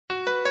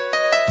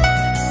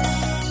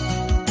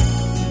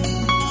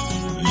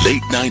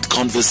Late Night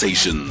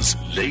Conversations.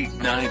 Late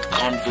Night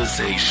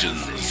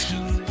Conversations.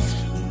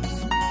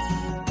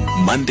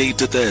 Monday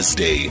to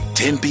Thursday,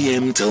 10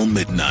 p.m. till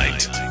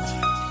midnight.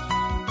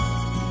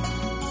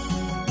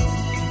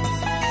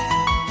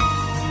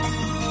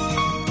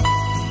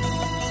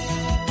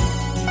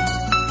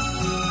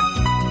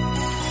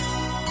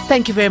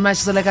 Thank you very much,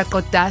 Zoleka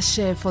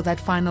Kodashe, for that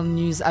final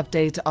news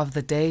update of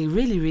the day.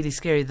 Really, really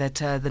scary that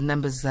the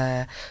numbers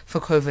for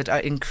COVID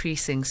are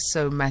increasing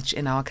so much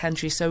in our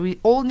country. So we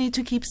all need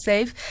to keep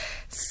safe.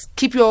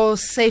 Keep your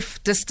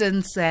safe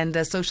distance and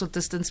social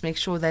distance. Make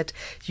sure that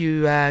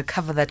you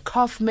cover that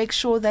cough. Make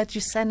sure that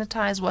you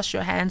sanitize, wash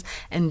your hands,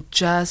 and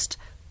just,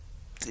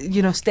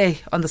 stay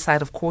on the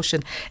side of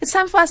caution. It's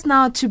time for us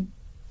now to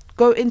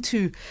go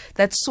into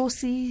that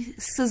saucy,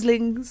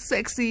 sizzling,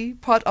 sexy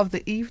part of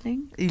the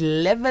evening,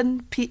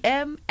 11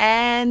 p.m.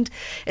 And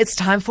it's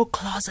time for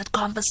Closet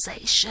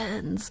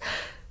Conversations.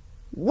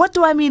 What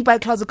do I mean by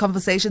closet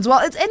conversations? Well,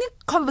 it's any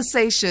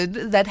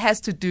conversation that has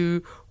to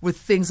do with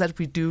things that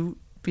we do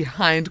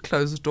behind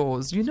closed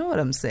doors. You know what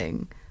I'm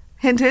saying?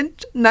 Hint,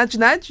 hint, nudge,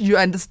 nudge. You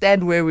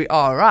understand where we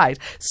are, right?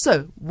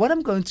 So what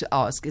I'm going to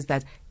ask is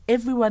that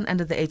everyone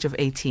under the age of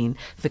 18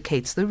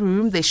 vacates the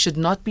room. They should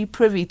not be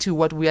privy to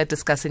what we are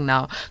discussing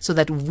now, so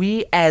that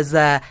we as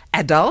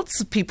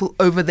adults, people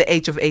over the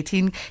age of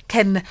 18,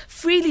 can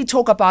freely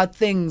talk about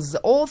things,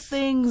 all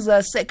things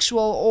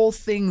sexual, all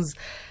things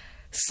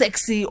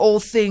sexy, all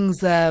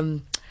things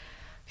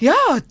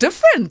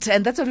different.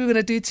 And that's what we're going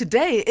to do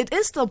today. It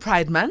is still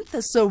Pride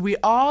Month, so we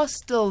are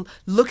still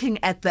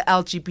looking at the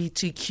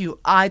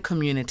LGBTQI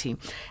community.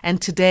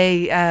 And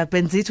today,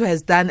 Benzito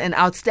has done an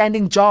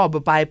outstanding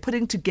job by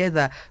putting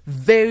together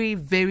very,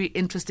 very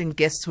interesting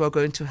guests who are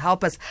going to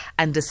help us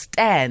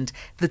understand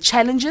the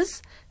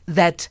challenges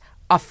that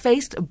are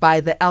faced by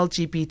the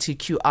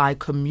LGBTQI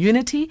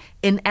community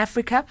in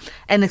Africa,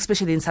 and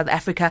especially in South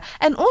Africa.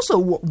 And also,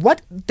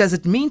 what does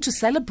it mean to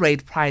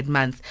celebrate Pride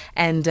Month?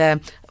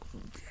 And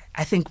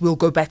I think we'll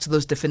go back to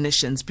those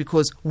definitions,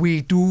 because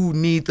we do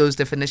need those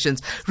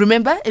definitions.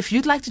 Remember, if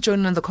you'd like to join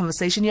in on the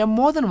conversation, you're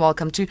more than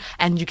welcome to,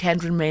 and you can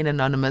remain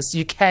anonymous.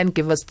 You can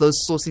give us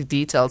those saucy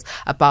details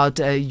about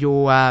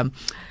your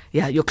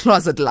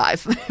closet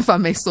life, if I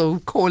may so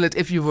call it,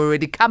 if you've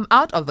already come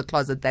out of the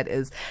closet, that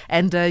is.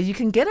 And you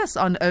can get us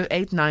on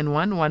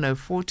 0891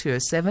 104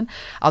 207.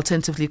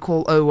 Alternatively,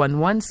 call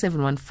 011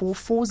 714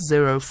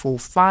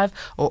 4045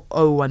 or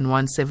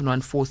 011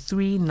 714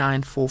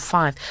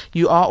 3945.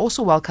 You are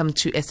also welcome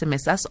to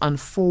SMS us on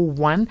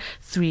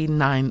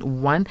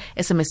 41391.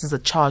 SMSs are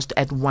charged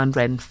at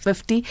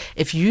R1.50.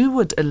 If you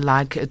would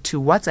like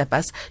to WhatsApp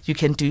us, you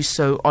can do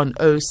so on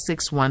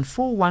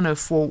 0614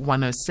 104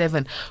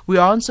 107. We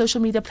are on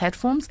social media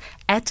platforms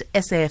at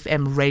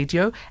SAFM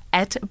Radio,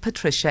 at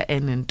Patricia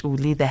N.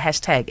 Ntuli, the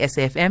hashtag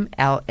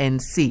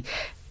SAFMLNC.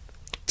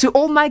 To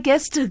all my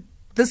guests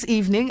this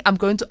evening, I'm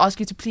going to ask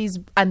you to please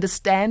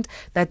understand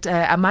that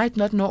I might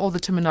not know all the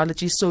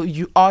terminology, so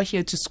you are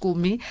here to school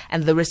me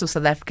and the rest of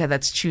South Africa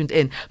that's tuned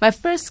in. My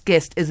first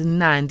guest is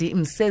Nandi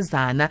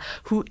Msezane,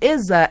 who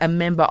is a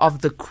member of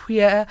the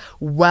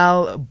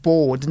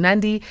QueerwellBoard.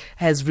 Nandi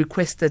has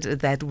requested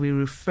that we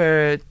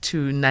refer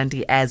to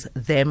Nandi as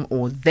them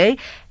or they.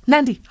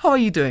 Nandi, how are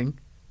you doing?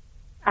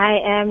 I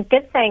am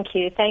good, thank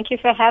you. Thank you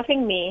for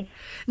having me.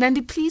 Nandi,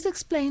 please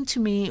explain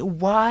to me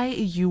why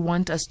you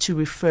want us to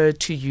refer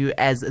to you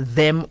as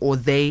them or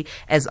they,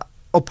 as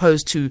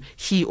opposed to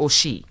he or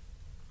she.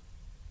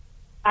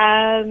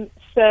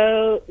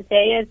 So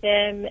they or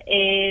them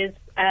is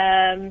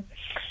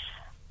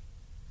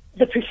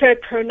the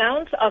preferred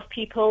pronouns of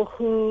people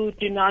who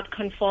do not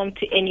conform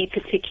to any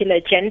particular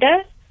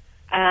gender,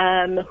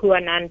 who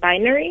are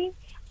non-binary.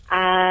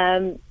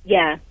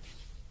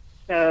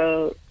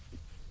 So,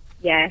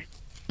 yeah.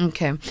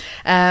 Okay.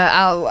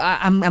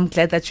 I'm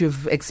glad that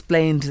you've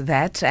explained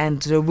that,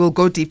 and we'll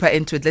go deeper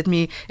into it. Let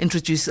me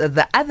introduce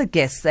the other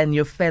guests and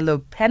your fellow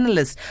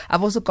panelists.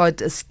 I've also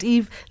got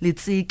Steve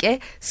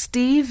Letsike.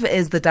 Steve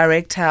is the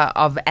director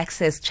of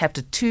Access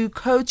Chapter 2,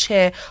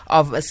 co-chair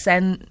of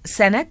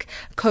SANAC,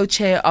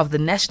 co-chair of the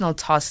National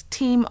Task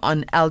Team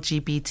on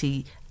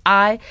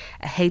LGBTI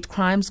Hate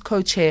Crimes,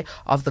 co-chair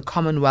of the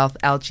Commonwealth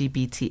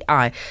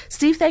LGBTI.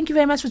 Steve, thank you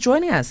very much for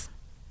joining us.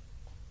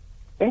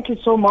 Thank you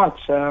so much,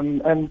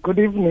 and good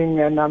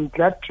evening, and I'm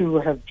glad to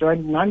have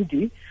joined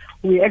Nandi.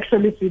 We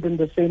actually sit in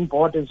the same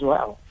board as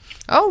well.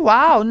 Oh,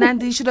 wow.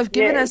 Nandi, you should have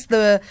given us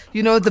the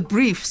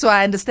brief, so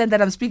I understand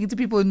that I'm speaking to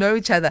people who know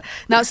each other.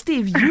 Now,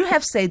 Steve, you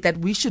have said that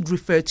we should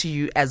refer to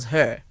you as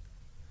her.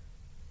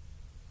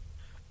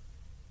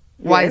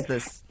 Why is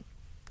this?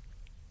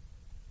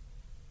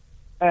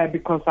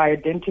 Because I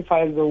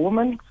identify as a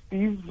woman.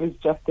 Steve is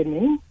just a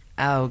name.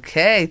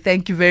 Okay,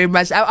 thank you very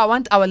much. I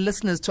want our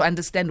listeners to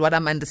understand what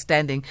I'm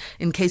understanding,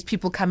 in case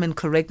people come and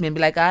correct me and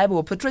be like,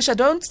 well, Patricia,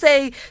 don't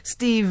say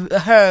Steve,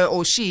 her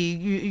or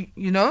she,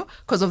 you know,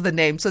 because of the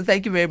name. So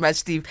thank you very much,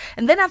 Steve.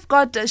 And then I've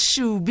got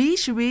SHUBI.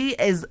 SHUBI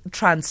is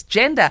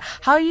transgender.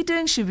 How are you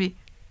doing, SHUBI?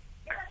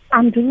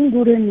 I'm doing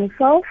good, and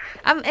yourself?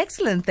 I'm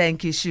excellent,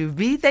 thank you,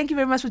 SHUBI. Thank you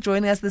very much for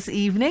joining us this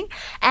evening.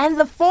 And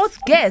the fourth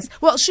guest,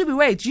 well, SHUBI,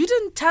 wait, you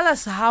didn't tell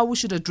us how we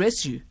should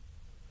address you.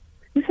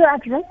 You should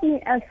address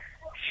me as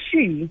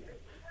she.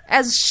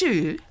 As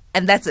Shu,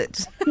 and that's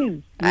it.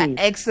 Yes.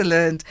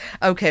 Excellent.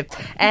 Okay.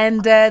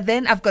 And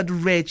then I've got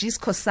Reggie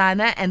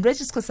Skhosana, and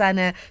Reggie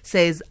Skhosana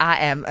says, I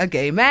am a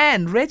gay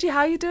man. Reggie, how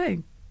are you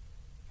doing?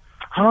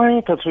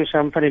 Hi, Patricia.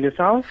 I'm fine.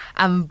 Yourself?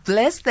 I'm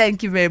blessed.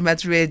 Thank you very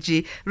much,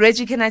 Reggie.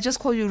 Reggie, can I just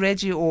call you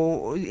Reggie,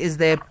 or is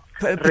there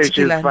a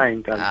particular... Reggie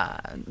is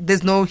fine.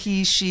 There's no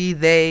he, she,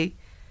 they?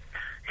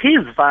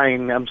 He's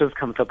fine. I'm just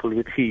comfortable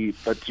with he,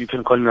 but you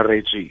can call me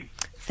Reggie.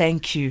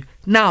 Thank you.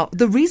 Now,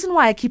 the reason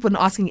why I keep on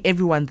asking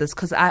everyone this,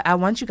 because I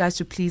want you guys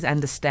to please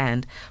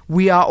understand,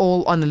 we are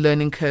all on a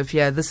learning curve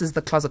here. This is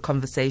the closet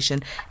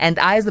conversation. And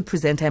I, as the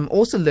presenter, am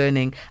also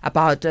learning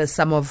about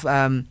some of...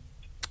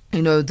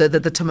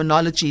 the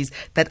terminologies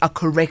that are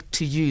correct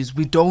to use.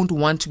 We don't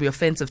want to be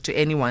offensive to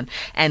anyone,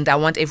 and I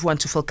want everyone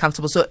to feel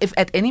comfortable. So if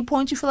at any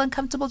point you feel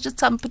uncomfortable, just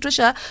tell me,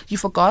 Patricia, you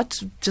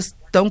forgot, just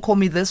don't call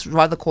me this,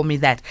 rather call me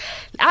that.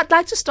 I'd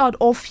like to start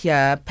off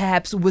here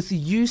perhaps with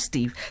you,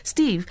 Steve.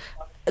 Steve,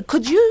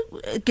 could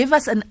you give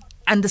us an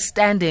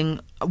understanding?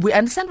 We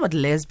understand what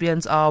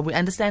lesbians are, we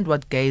understand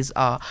what gays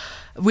are,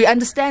 we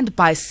understand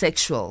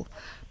bisexual,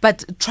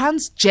 but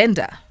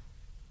transgender,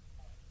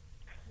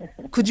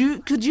 Could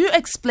you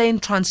explain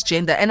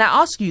transgender? And I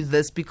ask you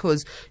this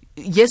because,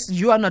 yes,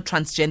 you are not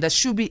transgender,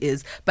 SHUBI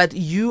is, but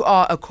you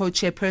are a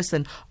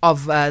co-chairperson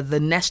of the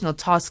National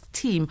Task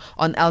Team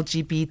on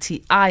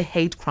LGBTI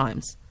hate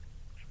crimes.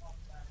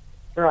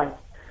 Right.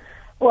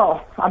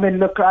 Well, I mean,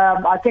 look,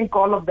 I think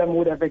all of them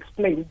would have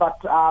explained, but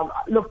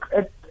look,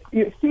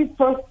 you see,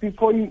 first,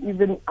 before you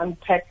even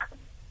unpack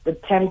the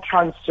term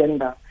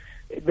transgender,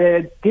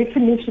 the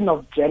definition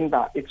of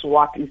gender is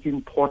what is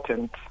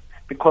important.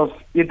 Because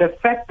the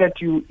fact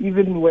that you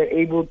even were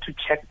able to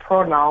check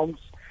pronouns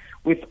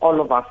with all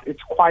of us,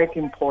 it's quite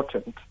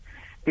important.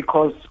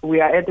 Because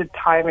we are at a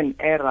time and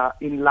era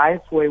in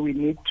life where we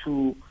need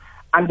to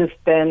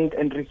understand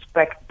and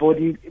respect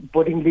bodily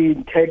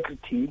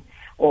integrity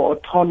or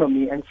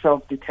autonomy and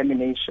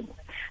self-determination.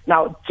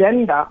 Now,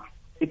 gender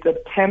is a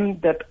term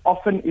that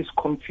often is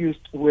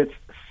confused with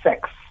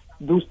sex,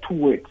 those two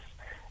words.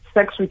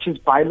 Sex, which is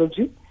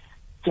biology,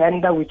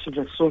 gender, which is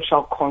a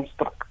social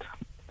construct.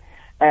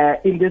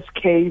 In this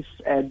case,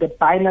 the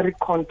binary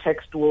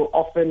context will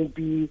often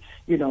be,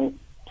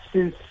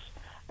 cis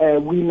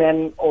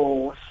women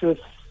or cis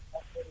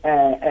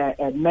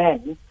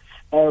men,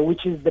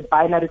 which is the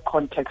binary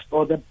context,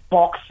 or the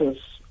boxes,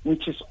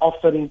 which is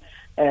often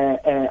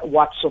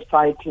what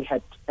society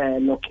had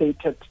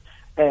located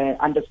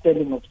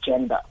understanding of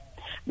gender.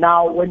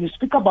 Now, when you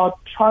speak about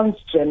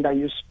transgender,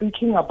 you're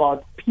speaking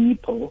about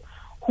people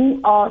who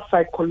are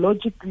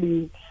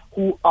psychologically,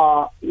 who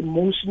are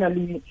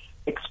emotionally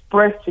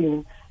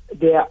expressing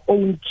their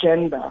own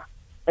gender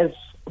as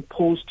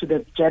opposed to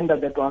the gender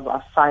that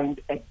was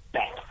assigned at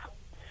birth.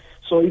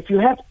 So if you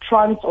have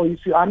trans, or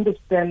if you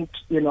understand,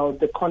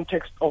 the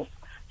context of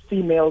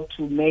female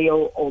to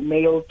male or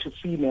male to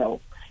female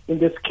in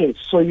this case,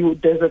 so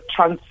there's a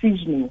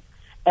transitioning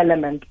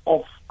element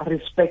of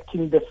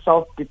respecting the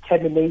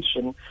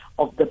self-determination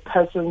of the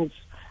person's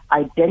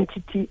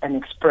identity and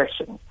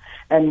expression.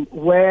 And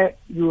where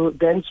you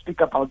then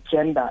speak about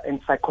gender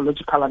and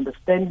psychological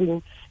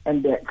understanding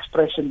and the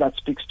expression that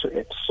speaks to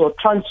it. So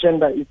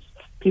transgender is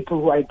people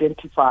who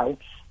identify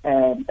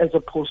as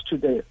opposed to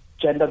the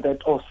gender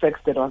that or sex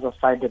that was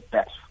assigned at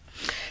birth.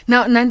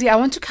 Now, Nandi, I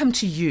want to come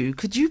to you.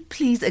 Could you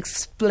please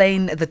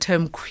explain the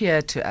term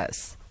queer to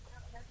us?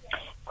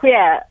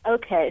 Queer,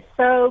 okay.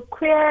 So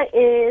queer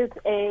is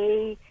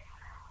a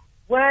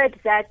word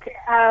that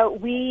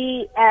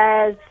we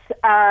as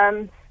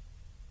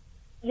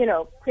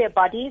queer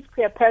bodies,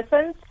 queer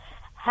persons,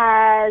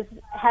 have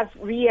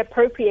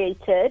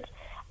reappropriated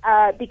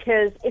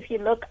because if you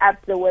look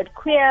up the word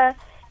queer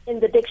in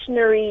the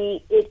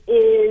dictionary, it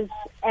is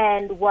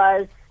and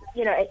was,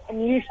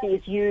 and usually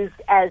is used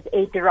as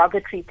a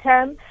derogatory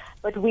term,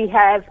 but we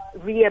have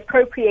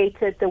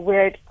reappropriated the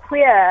word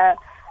queer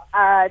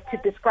to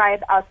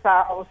describe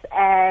ourselves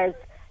as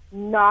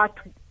not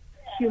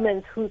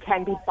humans who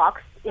can be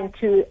boxed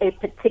into a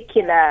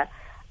particular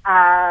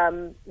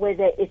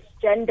whether it's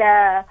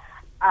gender,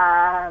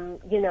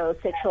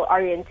 sexual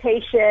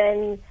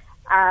orientation,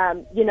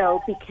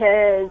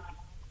 because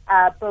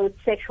both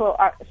sexual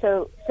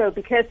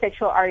because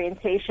sexual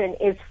orientation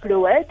is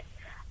fluid.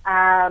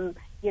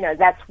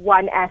 That's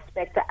one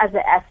aspect. The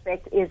other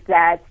aspect is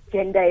that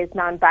gender is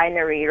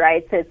non-binary,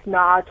 right? So it's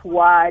not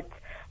what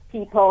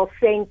people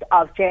think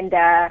of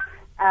gender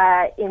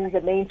in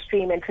the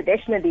mainstream and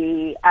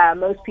traditionally.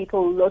 Most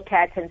people look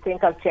at and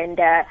think of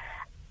gender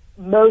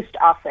most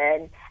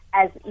often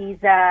as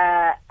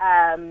either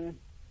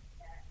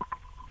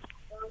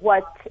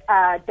what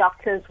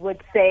doctors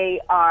would say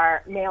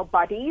are male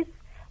bodies.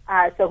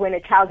 So when a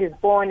child is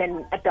born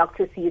and a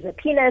doctor sees a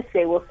penis,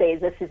 they will say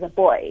this is a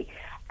boy.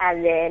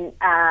 And then,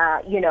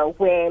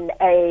 when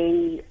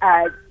a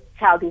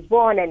child is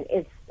born and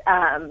is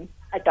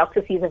a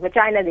doctor sees a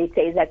vagina, they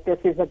say that this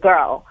is a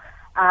girl.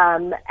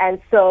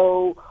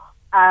 So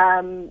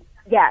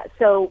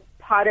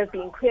part of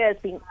being queer is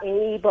being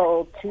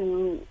able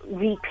to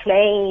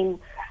reclaim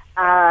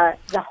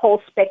the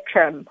whole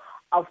spectrum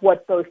of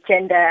what both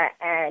gender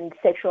and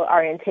sexual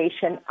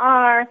orientation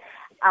are,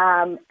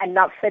 and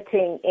not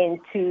fitting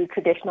into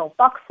traditional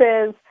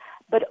boxes,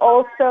 but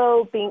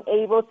also being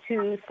able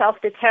to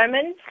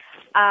self-determine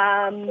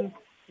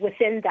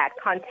within that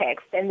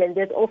context. And then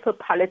there's also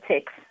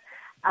politics.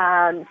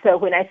 So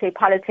when I say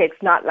politics,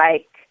 not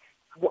like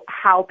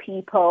how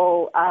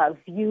people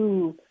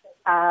view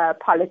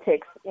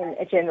politics in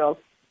a general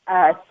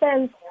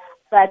sense,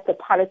 but the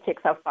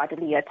politics of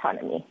bodily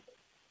autonomy.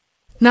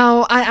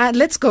 Now,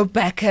 let's go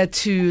back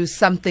to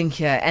something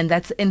here, and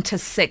that's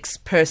intersex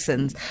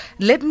persons.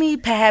 Let me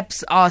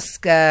perhaps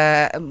ask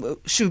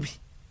SHUBI,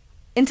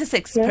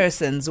 intersex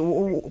persons,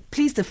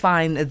 please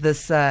define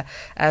this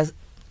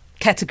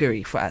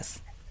category for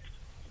us.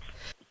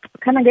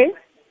 Come again?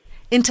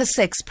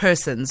 Intersex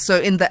persons. So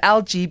in the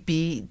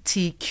LGBTQI,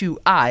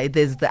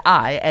 there's the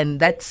I, and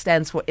that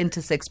stands for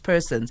intersex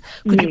persons.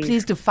 Could you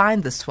please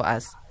define this for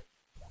us?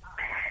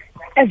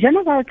 A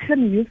general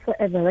term used for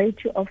a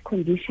variety of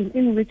conditions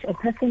in which a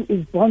person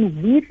is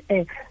born with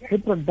a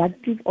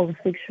reproductive or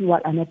sexual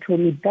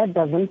anatomy that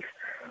doesn't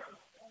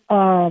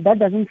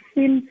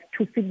seem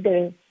to fit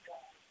the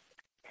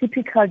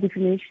typical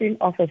definition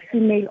of a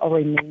female or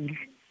a male.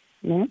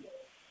 Yeah?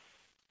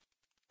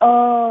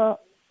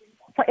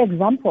 For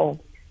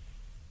example,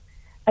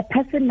 a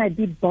person might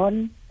be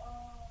born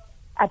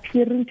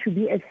appearing to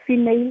be a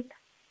female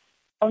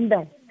on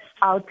the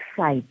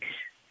outside,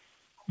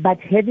 but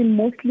having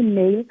mostly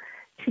male,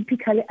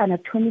 typically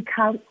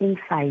anatomical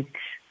inside.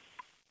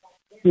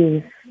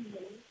 Yes.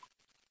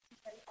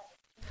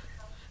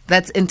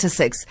 That's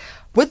intersex.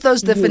 With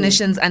those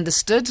definitions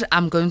understood,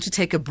 I'm going to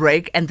take a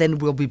break and then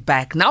we'll be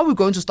back. Now we're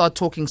going to start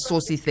talking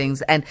saucy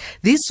things. And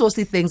these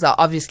saucy things are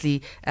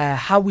obviously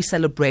how we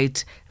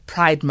celebrate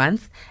Pride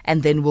Month,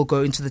 and then we'll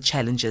go into the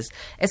challenges.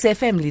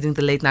 SAFM leading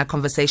the late night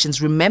conversations.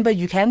 Remember,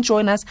 you can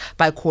join us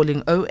by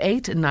calling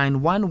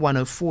 0891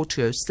 104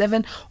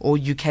 207, or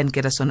you can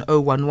get us on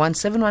 011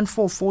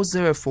 714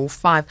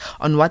 4045,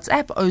 on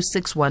WhatsApp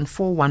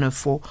 0614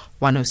 104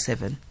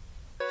 107.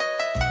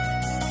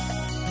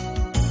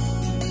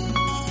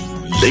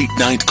 Late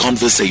night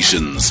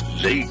conversations.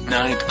 Late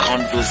night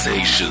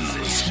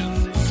conversations.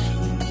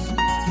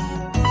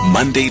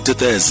 Monday to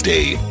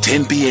Thursday,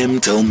 10 p.m.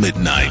 till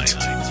midnight.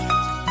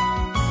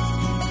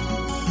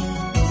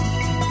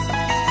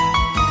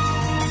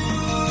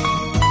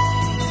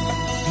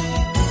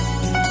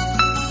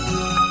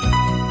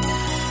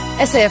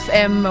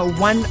 SAFM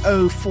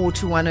 104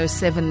 to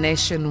 107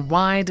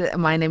 nationwide.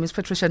 My name is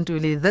Patricia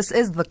Nduli. This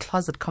is The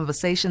Closet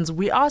Conversations.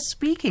 We are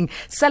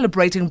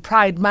celebrating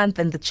Pride Month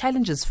and the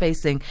challenges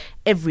facing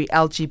every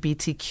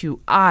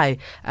LGBTQI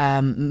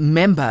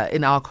member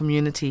in our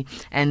community,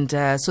 and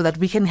so that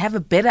we can have a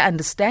better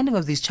understanding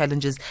of these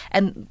challenges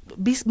and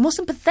be more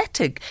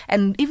sympathetic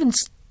and even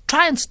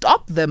try and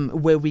stop them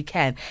where we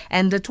can.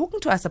 And talking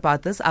to us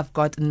about this, I've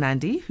got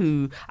Nandi,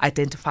 who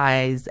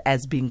identifies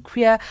as being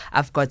queer.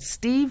 I've got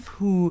Steve,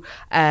 who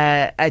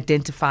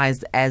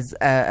identifies as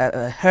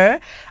her.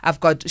 I've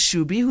got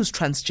SHUBI, who's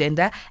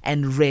transgender,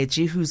 and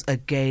Reggie, who's a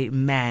gay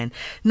man.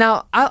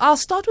 Now, I'll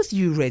start with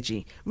you,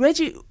 Reggie.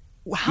 Reggie,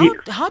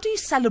 how do you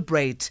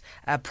celebrate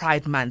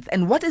Pride Month,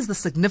 and what is the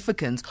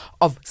significance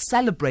of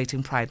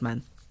celebrating Pride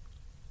Month?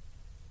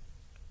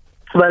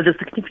 Well, the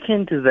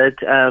significance is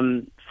that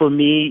for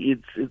me,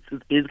 it's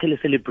basically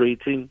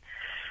celebrating,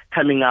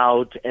 coming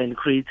out and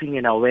creating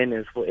an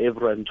awareness for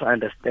everyone to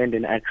understand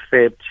and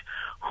accept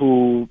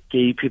who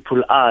gay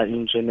people are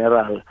in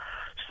general.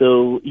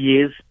 So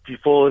yes,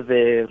 before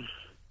this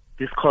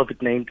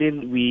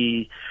COVID-19,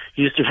 we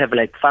used to have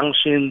like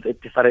functions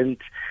at different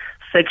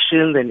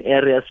sections and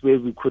areas where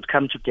we could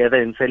come together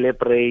and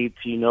celebrate,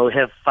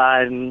 have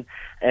fun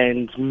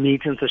and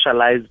meet and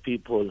socialize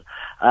people.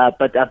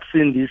 But I've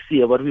seen this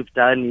year, what we've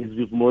done is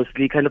we've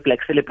mostly kind of like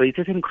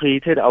celebrated and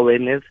created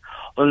awareness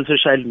on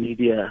social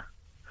media.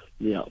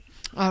 Yeah.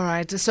 All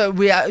right. So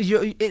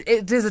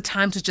it is a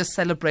time to just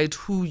celebrate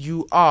who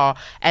you are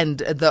and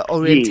the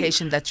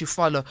orientation that you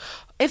follow.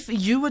 If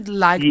you would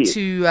like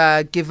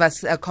to give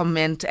us a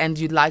comment and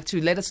you'd like to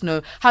let us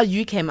know how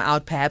you came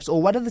out perhaps, or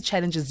what are the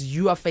challenges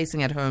you are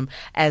facing at home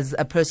as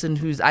a person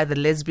who's either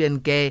lesbian,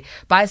 gay,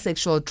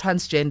 bisexual,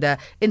 transgender,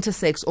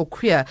 intersex or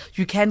queer,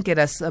 you can get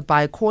us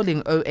by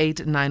calling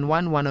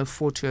 0891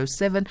 104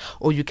 207,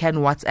 or you can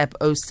WhatsApp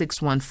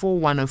 0614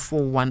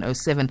 104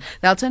 107.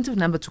 The alternative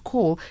number to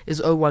call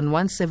is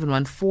 011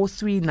 714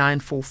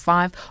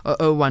 3945 or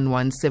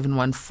 011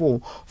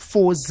 714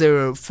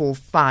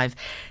 4045.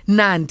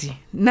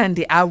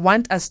 Nandi, I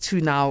want us to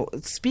now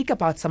speak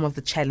about some of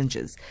the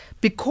challenges,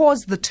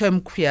 because the term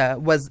queer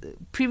was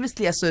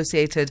previously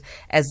associated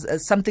as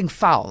something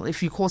foul.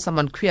 If you call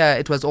someone queer,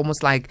 it was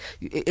almost like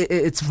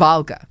it's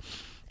vulgar.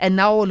 And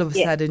now all of a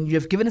sudden you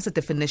have given us a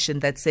definition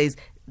that says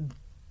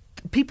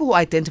people who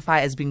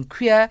identify as being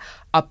queer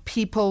are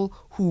people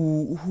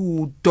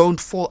who don't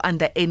fall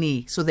under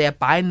any, so they are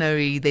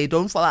binary, they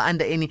don't fall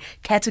under any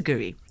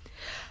category.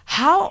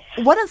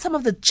 What are some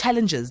of the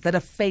challenges that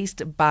are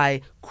faced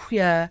by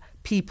queer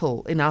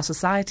people in our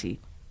society?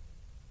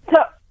 So,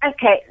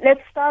 okay,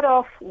 let's start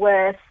off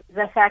with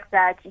the fact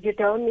that you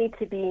don't need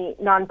to be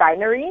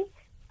non-binary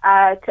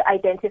to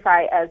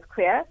identify as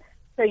queer.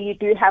 So you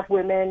do have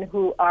women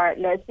who are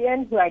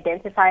lesbian, who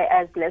identify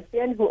as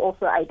lesbian, who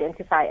also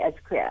identify as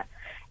queer,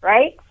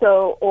 right?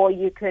 So, or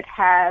you could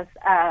have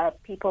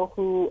people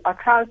who are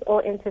trans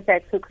or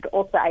intersex who could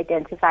also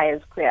identify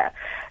as queer.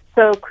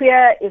 So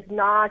queer is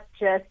not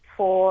just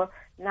for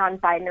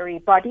non-binary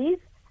bodies,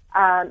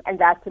 and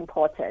that's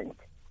important.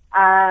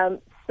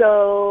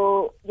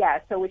 So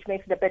which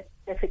makes it a bit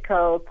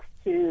difficult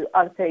to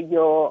answer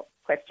your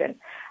question.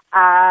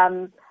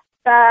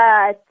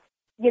 But,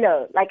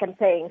 like I'm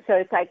saying, so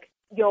it's like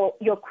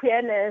your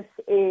queerness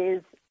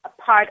is a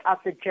part of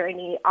the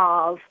journey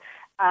of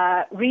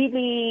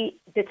really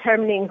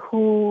determining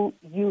who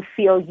you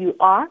feel you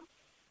are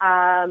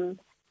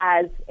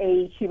as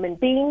a human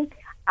being,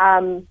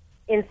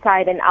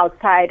 inside and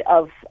outside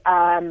of,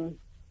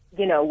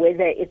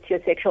 whether it's your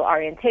sexual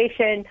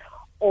orientation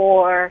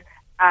or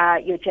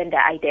your gender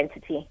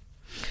identity.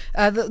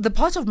 The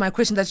part of my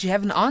question that you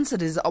haven't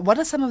answered is, what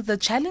are some of the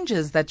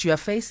challenges that you are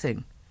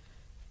facing?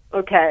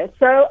 Okay,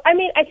 so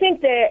I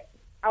think that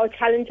our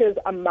challenges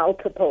are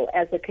multiple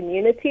as a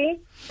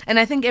community. And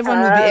I think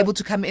everyone will be able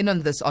to come in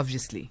on this,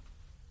 obviously.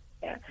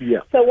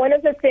 Yeah. So one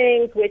of the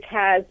things which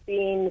has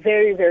been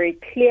very, very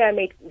clear,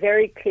 made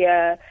very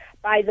clear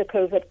by the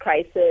COVID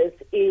crisis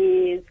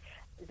is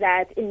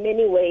that in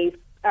many ways,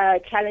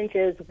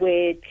 challenges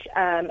which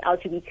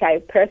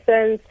LGBTI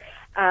persons,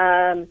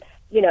 and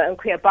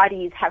queer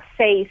bodies have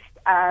faced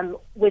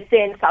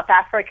within South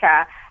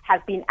Africa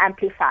have been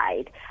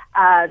amplified.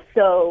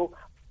 So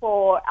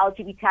for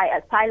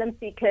LGBTI asylum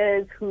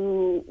seekers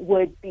who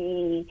would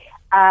be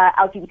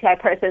LGBTI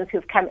persons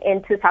who've come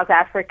into South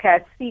Africa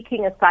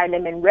seeking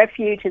asylum and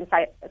refuge in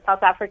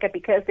South Africa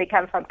because they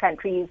come from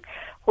countries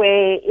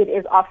where it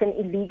is often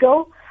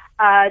illegal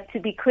to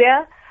be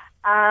queer,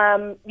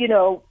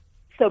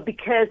 so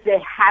because there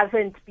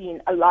haven't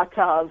been a lot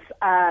of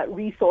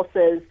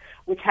resources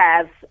which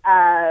are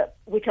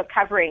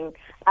covering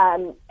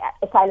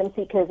asylum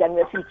seekers and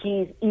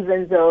refugees,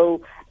 even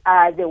though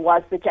there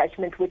was the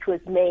judgment which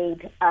was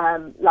made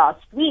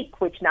last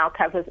week, which now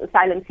covers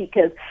asylum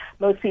seekers.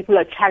 Most people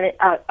are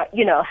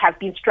have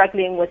been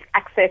struggling with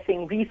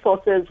accessing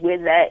resources,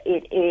 whether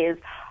it is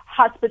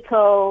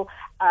hospital,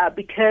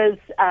 because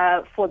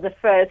for the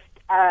first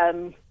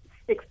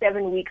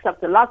 6-7 weeks of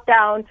the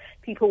lockdown,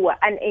 people were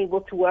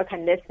unable to work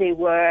unless they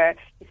were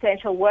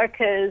essential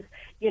workers,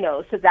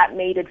 so that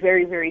made it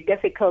very, very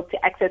difficult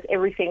to access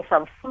everything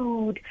from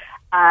food,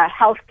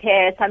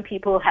 healthcare. Some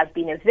people have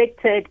been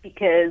evicted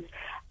because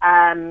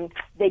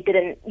they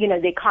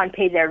can't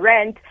pay their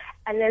rent.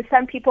 And then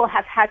some people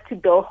have had to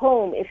go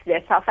home if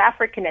they're South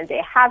African and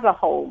they have a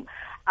home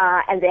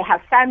and they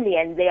have family,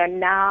 and they are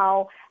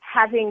now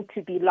having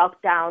to be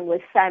locked down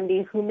with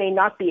family who may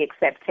not be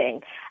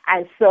accepting.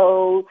 And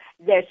so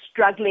they're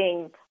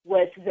struggling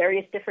with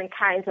various different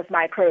kinds of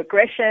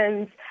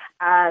microaggressions.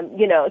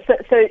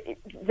 So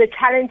the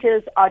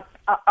challenges are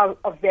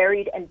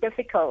varied and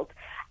difficult.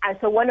 And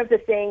so one of the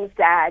things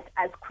that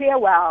as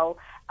QueerWell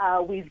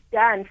we've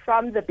done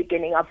from the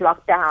beginning of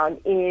lockdown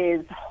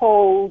is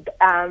hold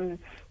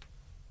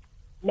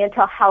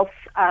mental health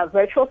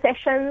virtual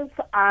sessions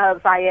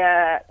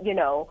via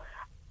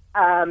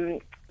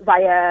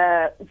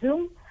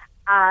Zoom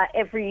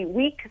every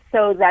week,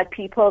 so that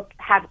people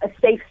have a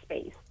safe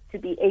space to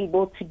be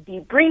able to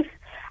debrief.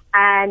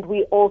 And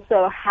we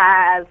also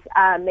have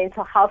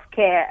mental health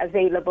care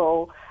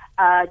available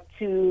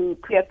to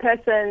queer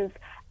persons,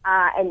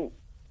 and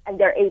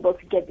they're able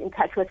to get in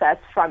touch with us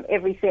from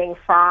everything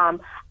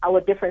from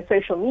our different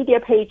social media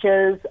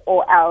pages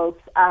or else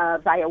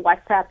via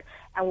WhatsApp,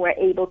 and we're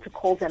able to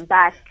call them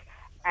back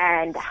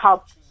and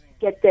help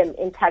get them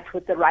in touch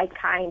with the right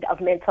kind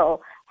of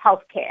mental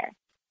health care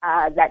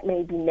that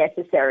may be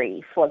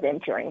necessary for them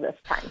during this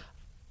time.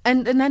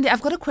 And Nandi,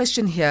 I've got a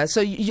question here.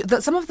 So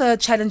some of the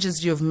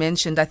challenges you've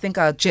mentioned, I think,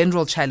 are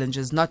general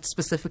challenges, not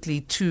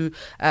specifically to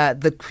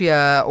the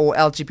queer or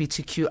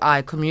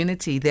LGBTQI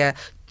community. They're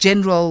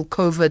general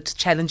COVID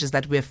challenges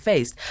that we've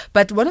faced.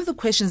 But one of the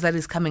questions that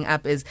is coming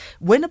up is,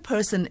 when a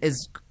person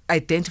is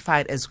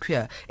identified as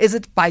queer, is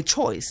it by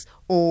choice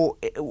or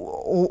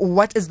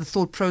what is the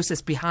thought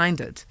process behind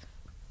it?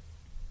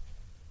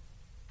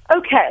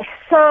 Okay,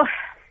 so,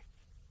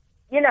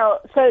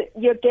 so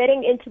you're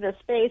getting into the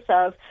space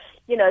of,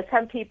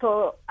 some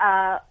people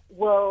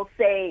will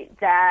say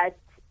that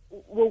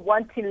will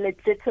want to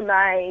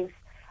legitimize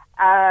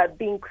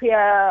being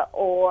queer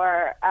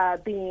or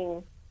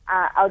being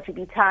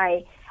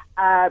LGBTI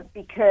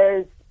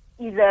because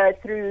either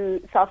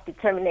through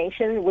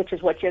self-determination, which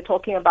is what you're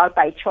talking about,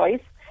 by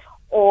choice,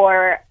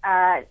 or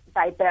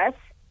by birth.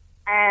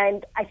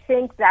 And I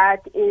think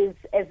that is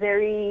a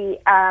very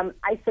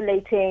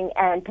isolating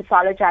and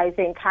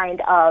pathologizing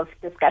kind of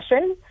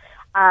discussion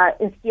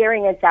in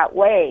steering it that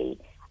way,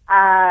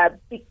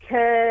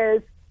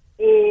 because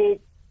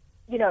it's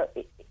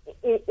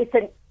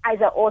an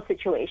either-or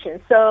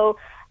situation. So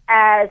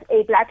as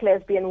a Black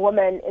lesbian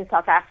woman in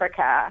South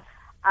Africa,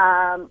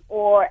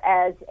 or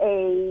as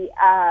a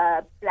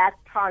Black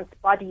trans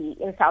body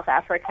in South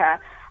Africa,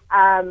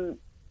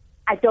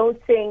 I don't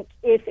think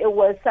if it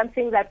was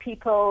something that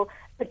people,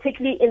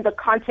 particularly in the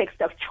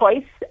context of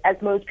choice,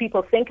 as most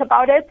people think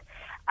about it,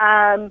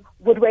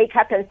 would wake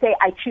up and say,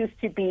 I choose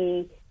to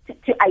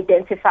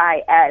identify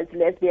as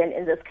lesbian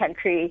in this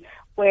country,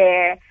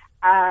 where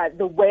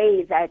the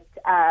way that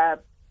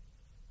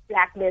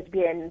Black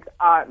lesbians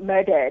are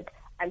murdered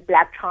and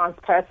Black trans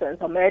persons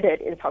are murdered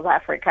in South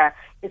Africa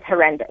is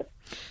horrendous,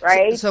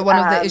 right? So one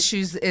of the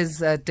issues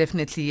is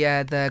definitely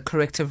the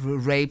corrective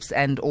rapes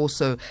and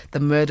also the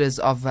murders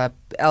of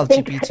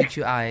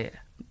LGBTQI.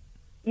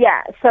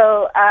 Yeah,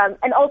 so,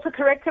 and also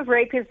corrective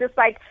rape is just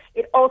like,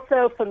 it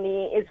also for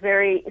me is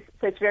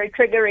it's very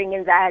triggering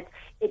in that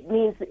it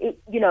means, it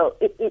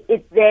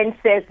then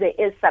says there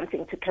is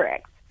something to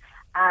correct.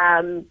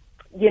 And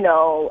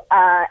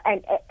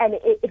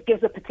it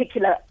gives a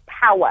particular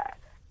power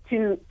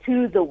to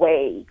the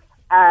way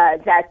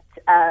that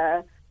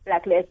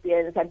Black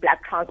lesbians and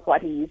Black trans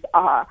bodies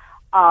are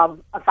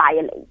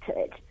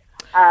violated.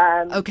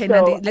 Okay,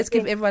 Nandi, let's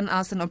give everyone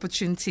else an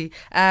opportunity.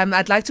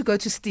 I'd like to go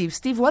to Steve.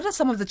 Steve, what are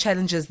some of the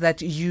challenges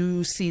that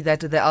you see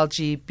that the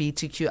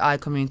LGBTQI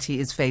community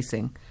is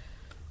facing?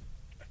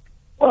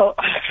 Well,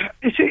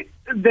 you see,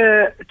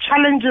 the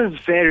challenges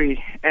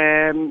vary,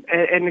 and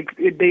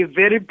they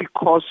vary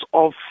because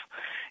of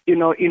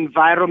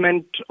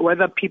environment,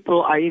 whether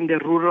people are in the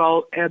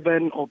rural,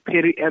 urban, or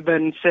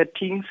peri-urban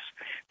settings.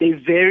 They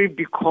vary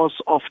because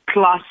of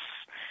class,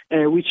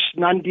 which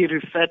Nandi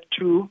referred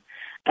to.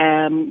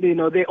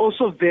 They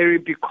also vary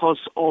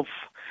because of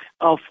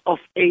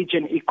age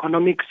and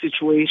economic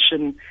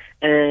situation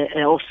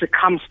or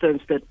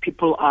circumstance that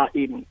people are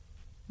in.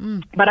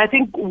 But I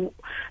think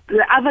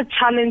the other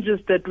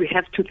challenges that we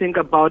have to think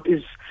about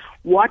is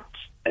what,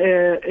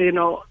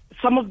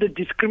 some of the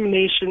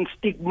discrimination,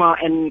 stigma,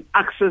 and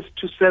access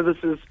to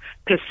services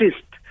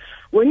persist.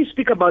 When you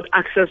speak about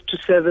access to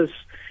service,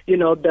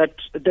 that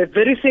the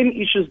very same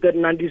issues that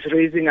Nandi is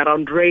raising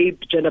around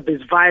rape,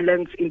 gender-based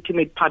violence,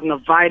 intimate partner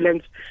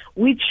violence,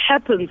 which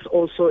happens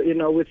also,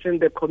 within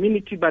the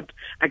community, but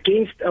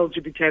against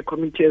LGBTI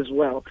community as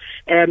well.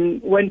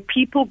 When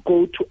people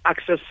go to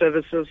access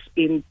services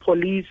in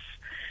police,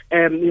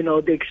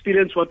 they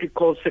experience what we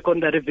call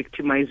secondary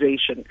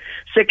victimization.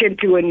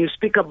 Secondly, when you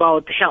speak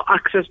about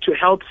access to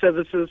health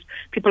services,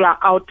 people are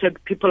outed,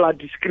 people are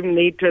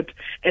discriminated,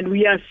 and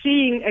we are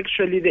seeing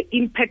actually the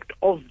impact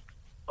of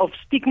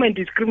stigma and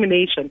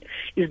discrimination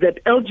is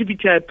that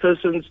LGBTI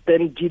persons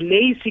then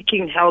delay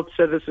seeking health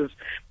services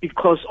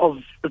because of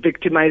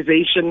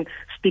victimization,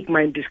 stigma,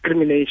 and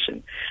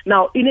discrimination.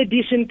 Now, in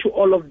addition to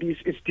all of this,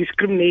 is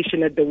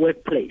discrimination at the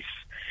workplace.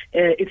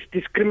 It's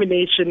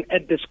discrimination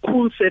at the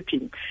school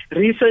setting.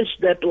 Research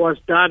that was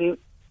done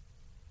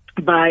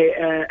by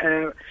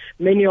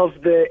many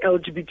of the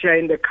LGBTI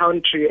in the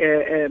country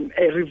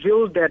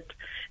revealed that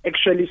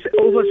actually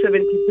over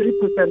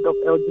 73% of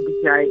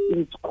LGBTI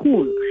in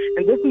school,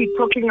 and this we're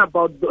talking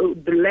about the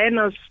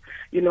learners,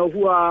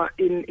 who are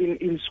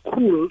in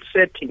school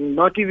setting,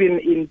 not even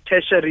in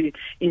tertiary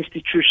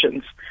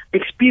institutions,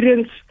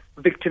 experience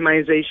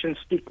victimization,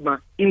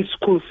 stigma in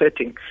school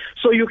setting.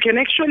 So you can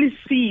actually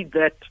see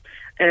that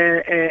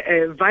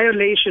a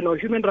violation or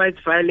human rights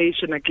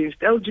violation against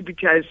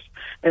LGBTI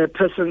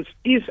persons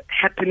is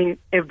happening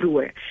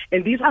everywhere.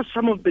 And these are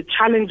some of the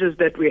challenges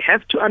that we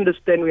have to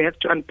understand, we have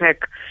to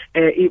unpack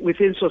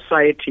within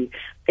society,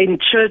 in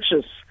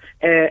churches,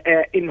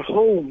 in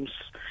homes,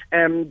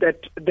 that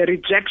the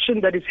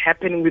rejection that is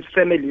happening with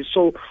families.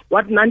 So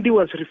what Nandi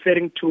was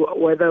referring to,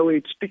 whether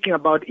we're speaking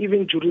about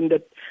even during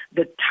the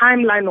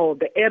timeline or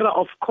the era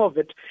of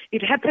COVID,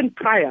 it happened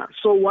prior.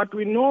 So what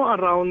we know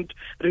around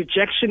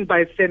rejection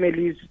by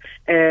families,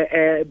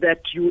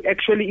 that you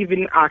actually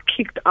even are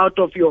kicked out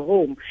of your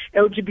home,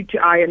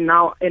 LGBTI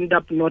now end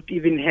up not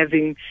even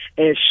having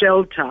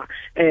shelter,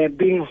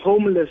 being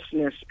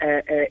homelessness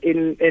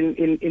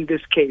in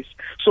this case.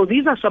 So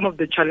these are some of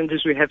the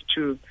challenges we have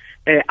to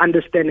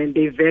understand, and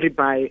they vary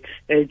by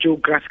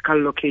geographical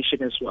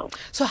location as well.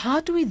 So how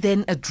do we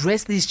then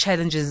address these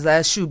challenges,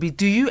 Shubi?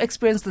 Do you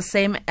experience the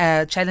same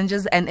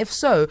challenges? And if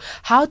so,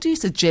 how do you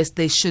suggest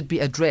they should be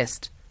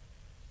addressed?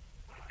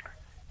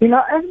 As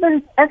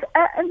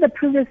the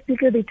previous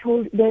speaker,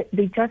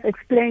 they just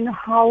explained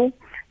how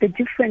the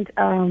different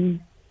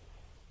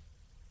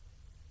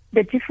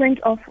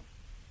of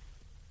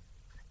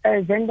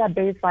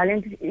gender-based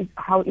violence is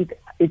how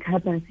it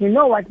happens. You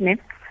know what, Nick?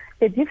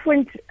 The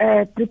different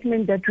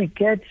treatment that we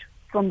get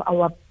from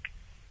our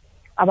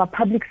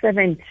public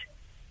servant,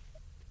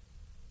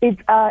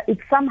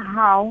 it's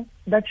somehow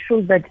that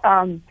shows that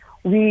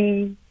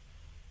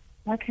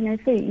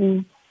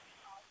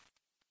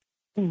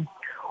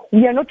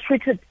we are not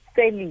treated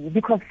fairly,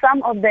 because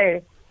some of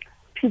the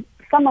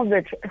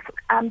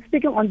I'm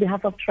speaking on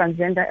behalf of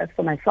transgender as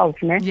for myself,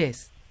 né?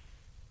 Yes.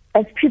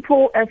 As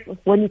people,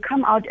 when you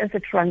come out as a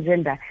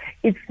transgender,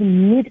 it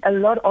needs a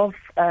lot of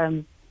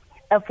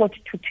effort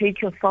to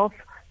take yourself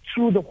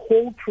through the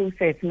whole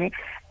process. Ne?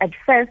 At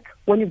first,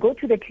 when you go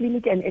to the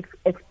clinic and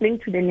explain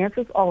to the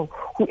nurses or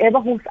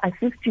whoever who's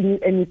assisting you,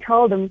 and you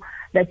tell them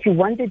that you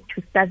wanted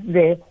to start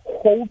the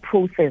whole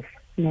process,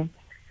 ne?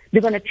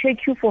 They're going to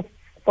take you for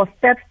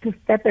step to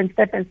step and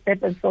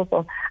so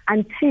forth,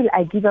 until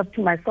I give up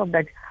to myself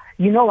that,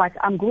 you know what,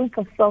 I'm going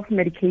for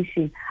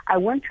self-medication. I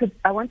want to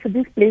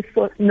this place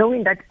for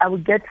knowing that I will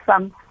get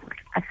some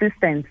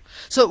assistance.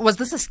 So was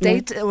this a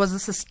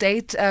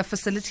state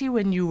facility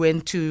when you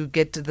went to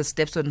get the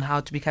steps on how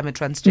to become a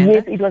transgender?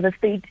 Yes, it was a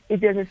state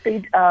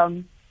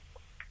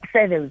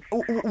service.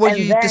 Were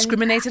you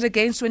discriminated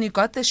against when you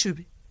got the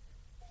SHUBI?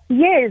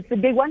 Yes,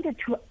 they wanted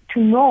to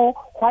know,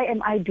 why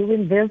am I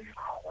doing this?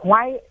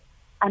 Why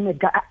I'm a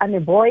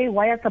boy?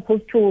 Why am I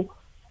supposed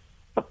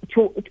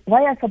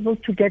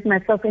to get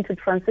myself into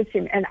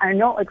transition? And I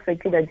know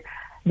exactly that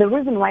the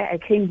reason why I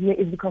came here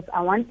is because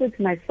I wanted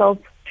myself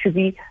to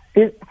be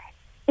this.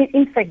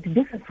 In fact,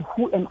 this is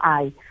who am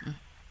I.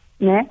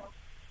 Yeah?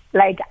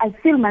 Like, I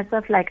feel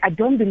myself like I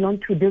don't belong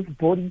to this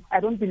body. I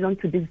don't belong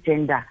to this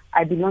gender.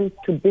 I belong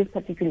to this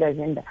particular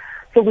gender.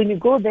 So when you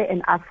go there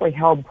and ask for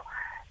help,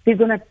 they're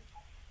going to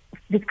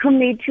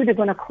discriminate you, they're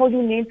going to call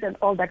you names and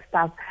all that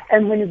stuff.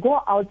 And when you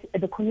go out,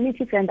 the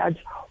community find out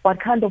what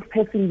kind of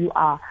person you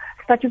are.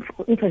 Starting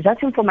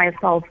introduction for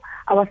myself,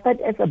 I was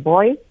started as a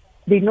boy.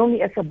 They know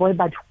me as a boy,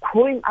 but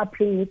growing up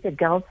playing with the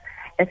girls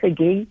as a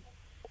gay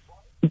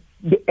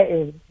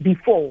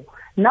before.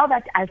 Now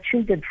that I've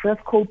changed the dress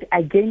code,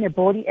 I gain a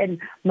body, and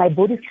my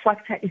body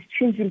structure is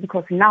changing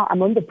because now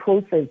I'm on the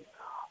process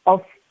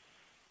of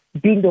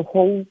being the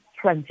whole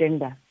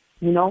transgender,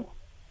 you know?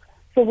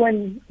 So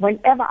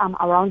whenever I'm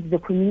around the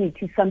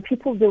community, some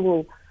people, they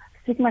will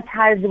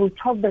stigmatize, they will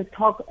talk the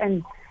talk,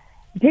 and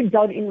deep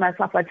down in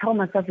myself, I tell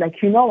myself,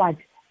 like, you know what,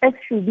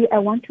 SHUBI, I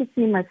want to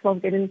see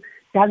myself getting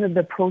done with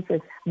the process.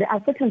 There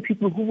are certain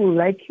people who will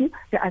like you,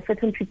 there are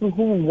certain people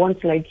who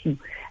won't like you,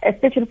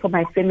 especially for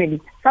my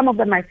family. Some of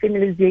them, my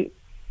families, they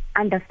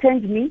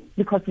understand me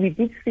because we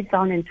did sit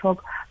down and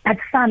talk, but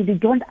some, they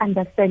don't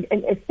understand,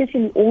 and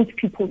especially old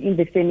people in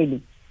the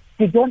family.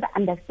 They don't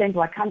understand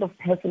what kind of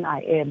person I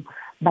am.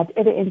 But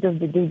at the end of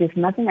the day, there's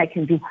nothing I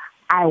can do.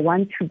 I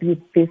want to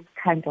be this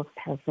kind of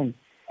person,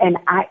 and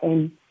I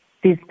am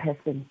this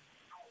person.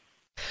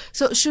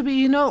 So, SHUBI,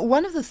 you know,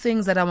 one of the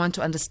things that I want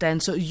to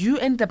understand, so you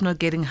end up not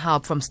getting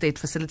help from state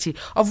facility,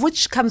 of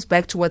which comes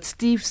back to what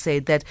Steve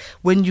said, that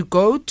when you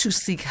go to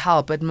seek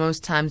help, at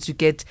most times you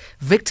get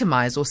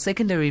victimized or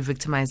secondary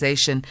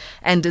victimization.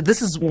 And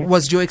this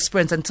was your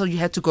experience until you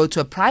had to go to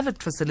a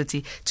private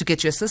facility to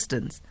get your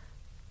assistance.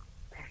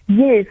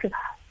 Yes.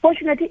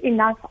 Fortunately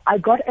enough, I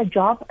got a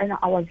job and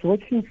I was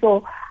working,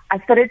 so I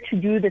started to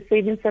do the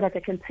savings so that I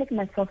can take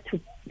myself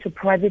to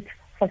private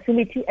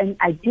facility, and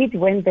I did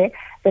went there.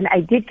 Then I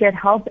did get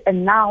help,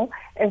 and now,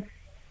 as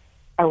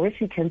I wish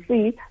you can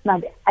see,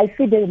 now I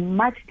see there's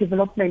much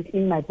development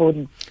in my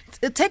body.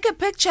 Take a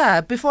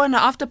picture, before and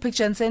after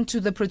picture, and send to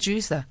the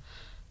producer,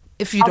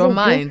 if you don't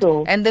mind,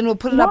 and then we'll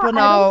put it up on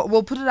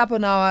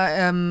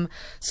our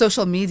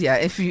social media,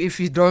 if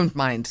you don't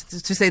mind,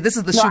 to say this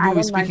is the SHUBI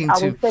we're speaking to.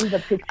 I will send the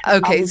picture.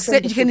 Okay,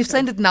 you can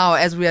send it now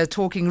as we are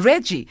talking.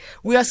 Reggie,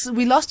 we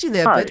lost you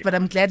there a bit, but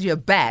I'm glad you're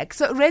back.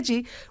 So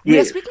Reggie, we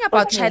are speaking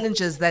about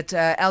challenges that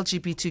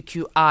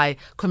LGBTQI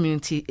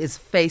community is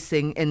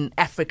facing in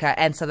Africa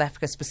and South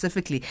Africa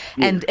specifically,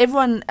 and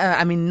everyone,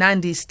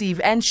 Nandi, Steve,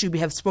 and SHUBI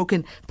have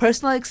spoken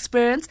personal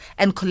experience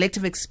and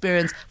collective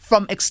experience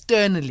from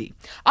externally.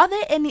 Are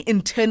there any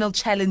internal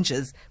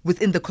challenges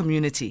within the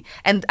community?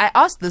 And I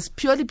ask this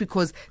purely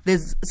because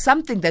there's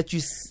something that you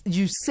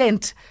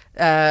sent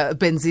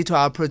Benzito,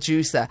 our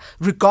producer,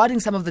 regarding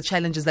some of the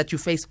challenges that you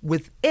face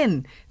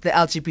within the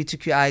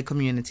LGBTQI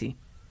community.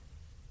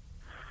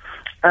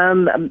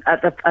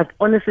 I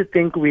honestly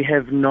think we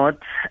have not,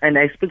 and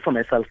I speak for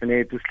myself in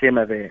a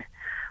disclaimer there,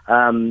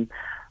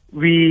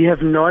 we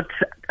have not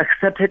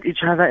accepted each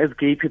other as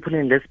gay people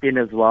and lesbian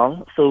as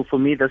well. So for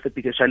me, that's the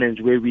biggest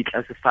challenge, where we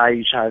classify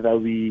each other,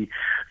 we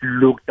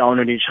look down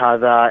on each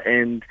other,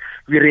 and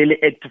we really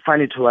act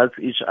funny towards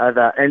each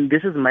other. And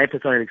this is my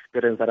personal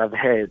experience that I've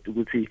had.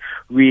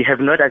 We have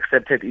not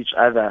accepted each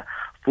other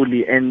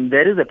fully, and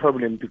that is a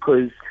problem,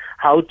 because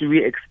how do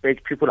we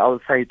expect people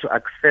outside to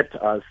accept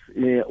us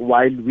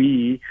while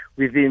we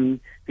within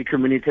the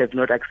community have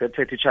not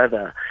accepted each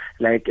other?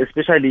 Like,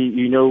 especially,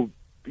 you'll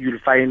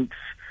find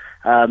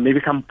maybe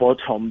some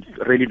bottoms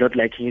really not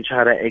liking each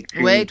other,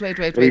 acting Wait.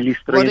 really strange.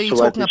 What are you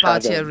talking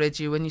about other. here,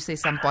 Reggie, when you say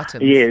some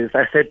bottoms? Yes,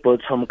 I said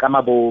bottom,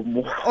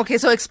 kamabomo. Okay,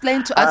 so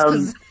explain to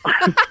us,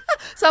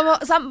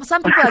 because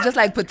some people are just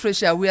like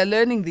Patricia. We are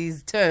learning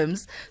these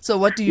terms. So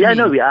what do you mean?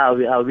 Yeah, no, we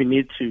are. We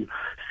need to.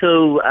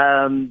 So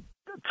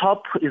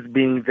top is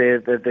being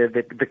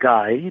the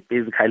guy,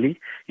 basically,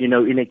 in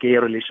a gay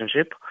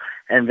relationship,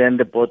 and then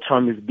the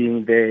bottom is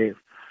being the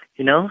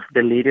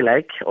the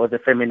ladylike or the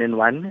feminine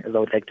one, as I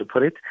would like to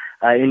put it,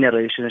 in a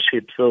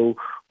relationship. So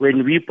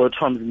when we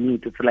bottoms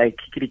meet, it's like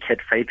kitty cat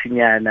fighting,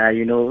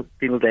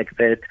 things like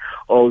that,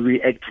 or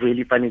we act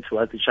really funny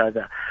towards each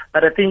other.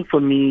 But I think for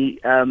me,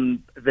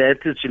 that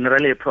is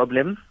generally a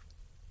problem.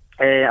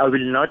 I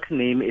will not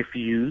name a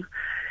few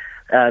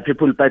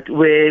people, but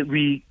where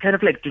we kind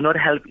of like do not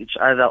help each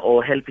other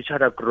or help each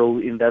other grow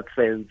in that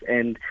sense.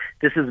 And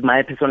this is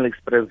my personal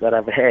experience that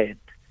I've had.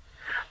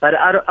 But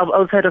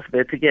outside of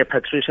that, yeah,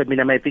 Patricia,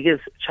 my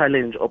biggest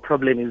challenge or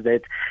problem is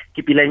that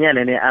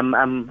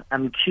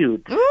I'm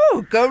cute.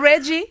 Ooh, go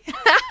Reggie.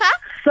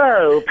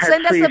 So, Patricia,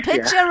 send us a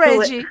picture,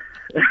 Reggie.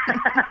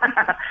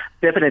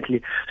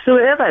 Definitely. So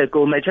wherever I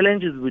go, my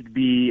challenges would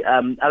be I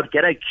would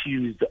get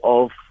accused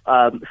of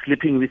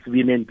sleeping with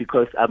women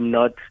because I'm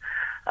not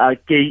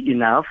gay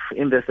enough,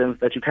 in the sense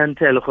that you can't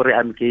tell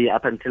I'm gay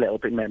up until I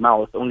open my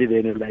mouth. Only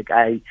then it's like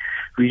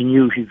we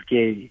knew he's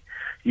gay,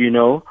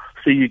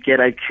 So you get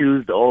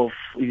accused of,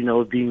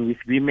 being with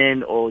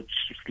women or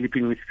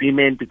sleeping with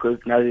women because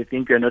now they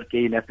think you're not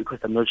gay enough because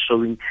I'm not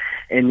showing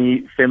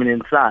any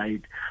feminine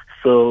side.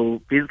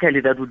 So basically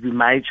that would be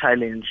my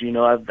challenge.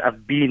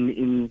 I've been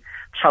in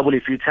trouble a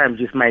few times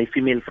with my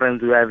female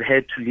friends where I've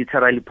had to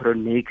literally put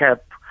on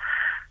makeup,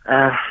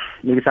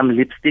 maybe some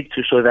lipstick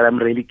to show that I'm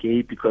really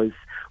gay, because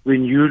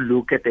when you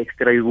look at the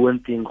exterior, you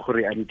won't think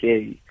I'm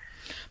gay.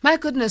 My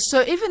goodness.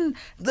 So even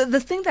the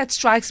thing that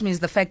strikes me is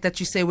the fact that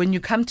you say when you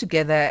come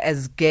together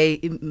as gay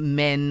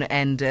men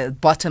and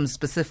bottoms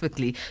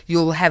specifically,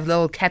 you'll have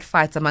little cat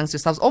fights amongst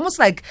yourselves, almost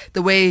like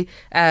the way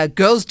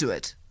girls do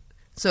it.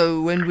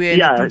 So when we're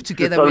in a group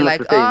together, we're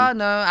like, oh,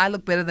 no, I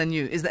look better than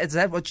you. Is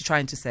that what you're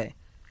trying to say?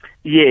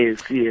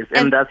 Yes.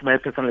 And that's my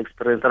personal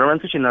experience. I don't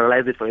want to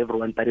generalize it for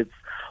everyone, but it's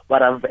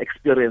what I've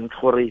experienced.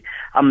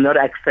 I'm not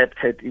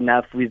accepted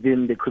enough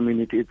within the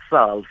community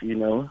itself,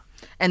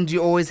 And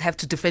you always have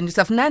to defend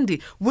yourself.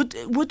 Nandi,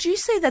 would you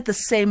say that the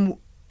same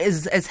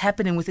is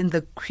happening within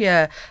the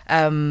queer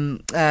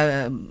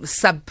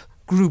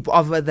subgroup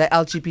of the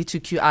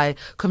LGBTQI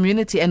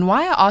community? And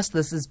why I ask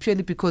this is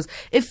purely because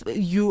if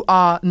you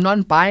are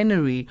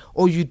non-binary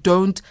or you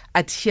don't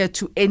adhere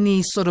to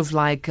any sort of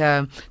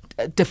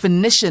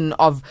definition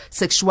of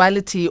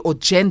sexuality or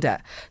gender,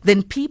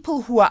 then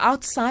people who are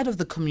outside of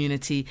the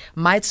community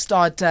might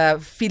start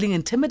feeling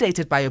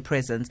intimidated by your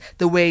presence,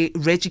 the way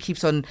Reggie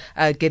keeps on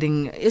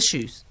getting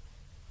issues.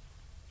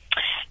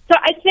 So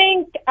I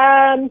think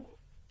to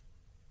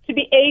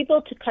be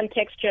able to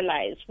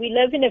contextualize, we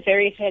live in a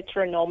very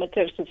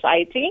heteronormative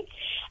society,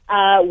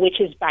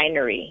 which is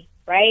binary,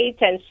 right?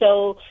 And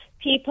so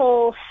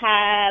people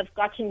have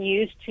gotten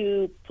used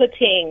to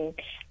putting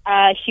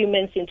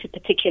humans into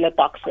particular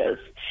boxes.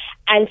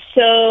 And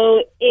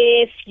so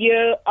if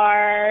you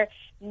are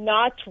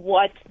not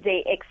what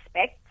they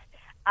expect,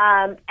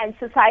 and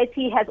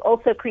society has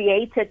also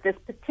created this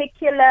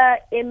particular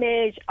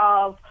image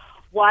of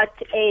what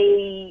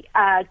a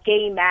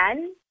gay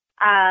man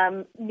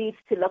needs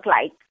to look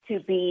like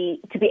to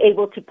be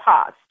able to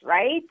pass,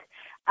 right?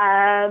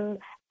 And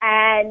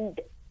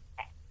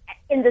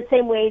in the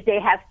same way, they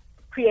have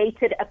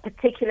created a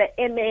particular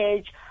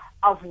image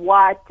of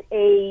what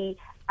a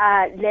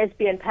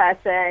lesbian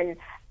person,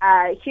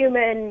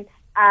 human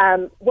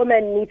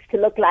woman needs to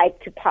look like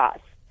to pass,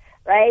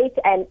 right?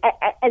 And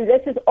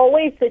this is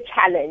always the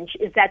challenge,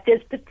 is that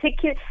there's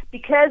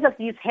because of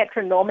these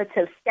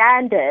heteronormative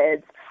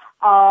standards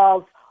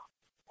of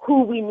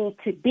who we need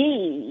to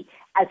be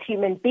as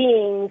human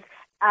beings,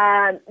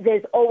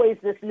 there's always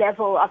this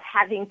level of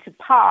having to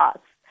pass.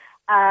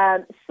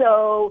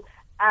 So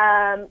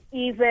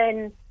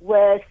even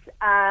with,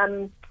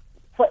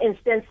 for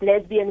instance,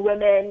 lesbian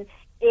women,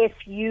 if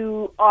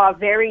you are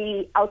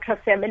very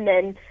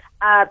ultra-feminine,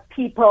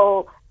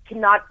 people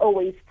cannot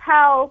always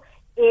tell.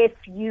 If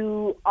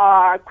you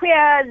are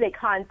queer, they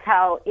can't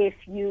tell if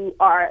you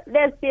are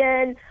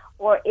lesbian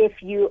or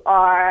if you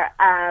are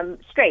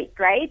straight,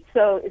 right?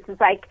 So it's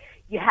like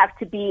you have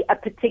to be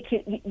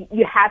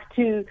you have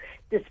to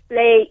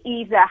display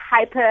either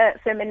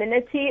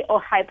hyper-femininity or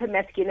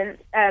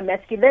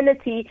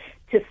hyper-masculinity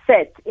to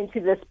fit into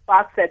this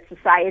box that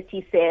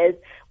society says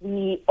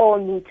we all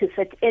need to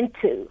fit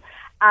into.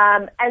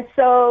 And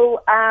so,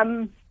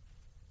 so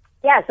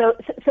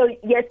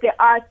yes, there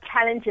are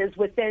challenges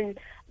within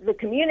the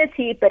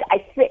community, but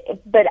I say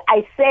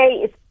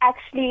it's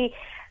actually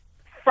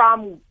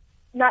from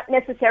not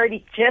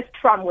necessarily just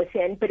from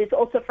within, but it's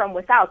also from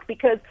without,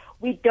 because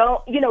we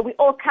don't, we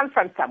all come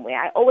from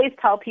somewhere. I always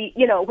tell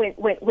people,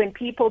 when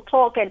people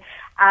talk, and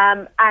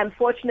I'm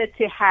fortunate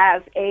to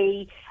have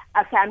a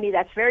family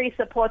that's very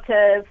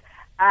supportive,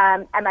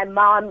 and my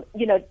mom,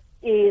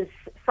 is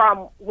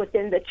from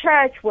within the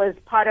church, was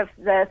part of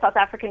the South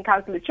African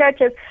Council of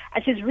Churches,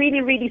 and she's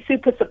really, really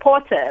super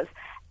supportive.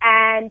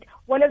 And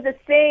one of the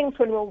things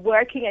when we're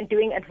working and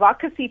doing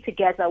advocacy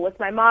together with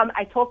my mom,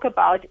 I talk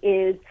about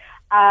is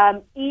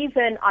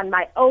even on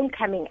my own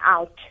coming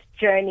out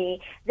journey,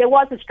 there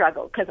was a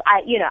struggle because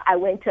I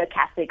went to a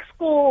Catholic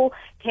school,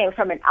 came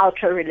from an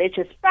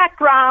ultra-religious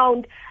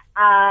background,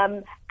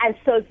 and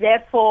so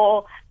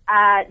therefore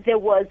there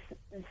was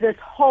this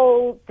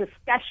whole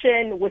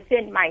discussion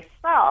within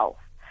myself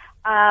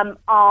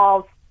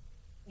of,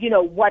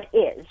 what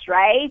is,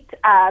 right?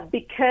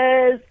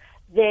 Because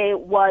there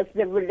was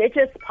the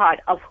religious part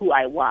of who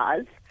I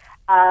was,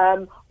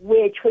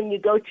 which when you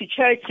go to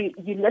church,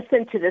 you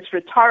listen to this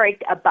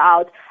rhetoric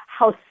about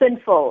how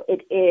sinful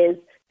it is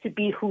to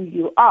be who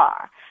you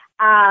are.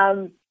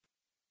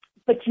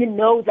 But you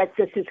know that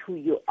this is who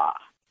you are,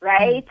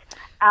 right?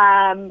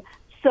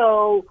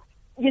 So,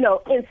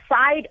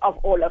 inside of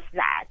all of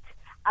that,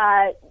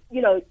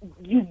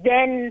 you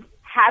then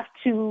have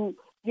to,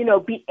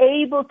 be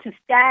able to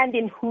stand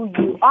in who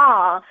you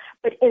are,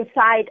 but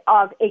inside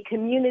of a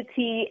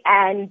community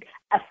and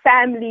a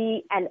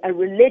family and a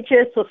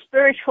religious or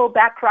spiritual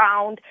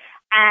background,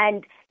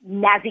 and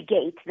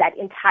navigate that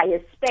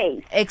entire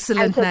space.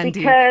 Excellent, so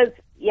Nandi.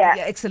 Yeah,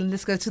 excellent.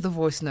 Let's go to the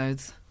voice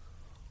notes.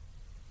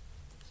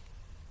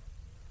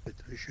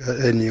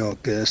 Patricia and your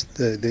guest,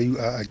 there you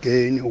are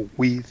again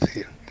with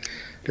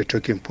the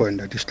talking point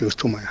that is close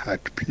to my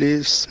heart.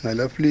 Please, my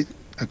lovely,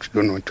 I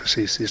don't want to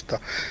say sister,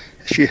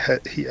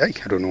 I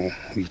don't know.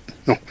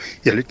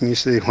 Let me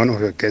say one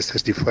of your guests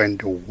has defined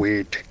the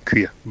word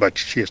queer, but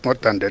she has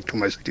not done that to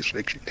my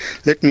satisfaction.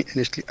 Let me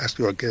honestly ask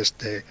your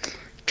guest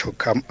to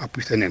come up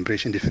with an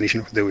embracing definition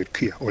of the word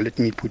queer, or let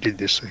me put it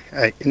this way.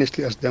 I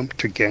honestly ask them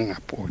to gang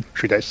up, or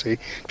should I say,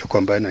 to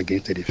combine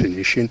against the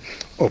definition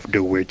of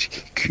the word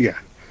queer.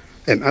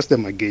 And ask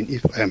them again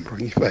if I am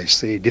wrong, if I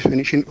say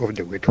definition of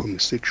the word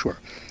homosexual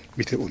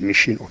with the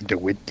omission of the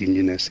word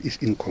cleanliness is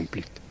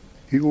incomplete.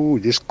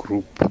 This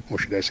group, or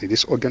should I say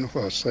this organ of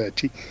our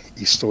society,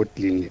 is so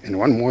cleanly. And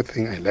one more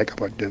thing I like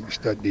about them is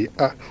that they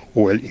are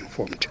well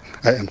informed.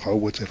 I am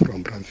Howard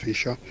from Brand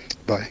Fisher.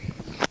 Bye.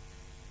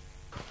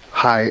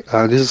 Hi,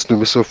 this is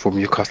Numiso from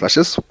Newcastle. I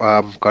just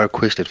got a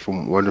question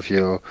from one of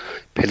your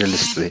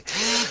panelists there.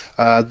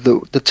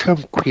 The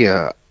term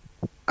queer,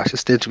 I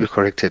just stand to be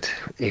corrected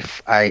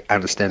if I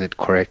understand it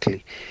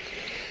correctly.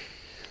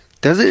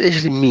 Does it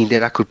actually mean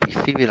that I could be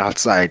female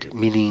outside,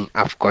 meaning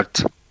I've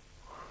got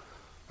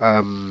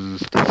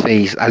the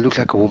face, I look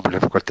like a woman,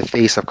 I've got the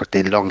face, I've got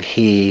the long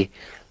hair,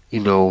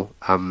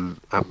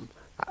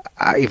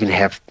 I even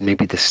have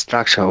maybe the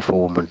structure of a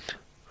woman.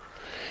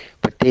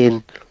 But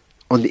then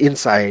on the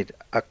inside,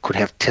 I could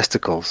have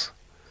testicles.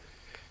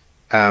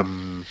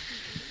 Is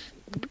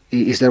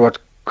that what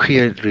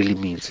queer really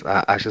means?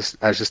 I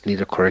just need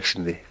a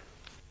correction there.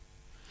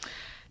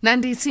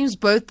 Nandi, it seems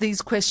both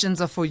these questions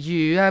are for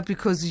you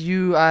because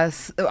you are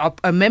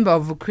a member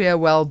of the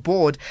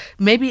QueerwellBoard.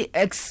 Maybe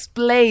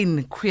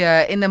explain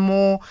queer in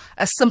a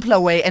simpler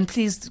way, and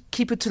please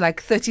keep it to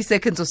like 30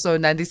 seconds or so,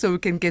 Nandi, so we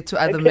can get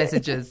to other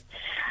messages.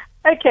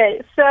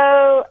 Okay,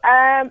 so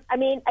I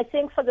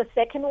think for the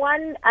second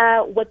one,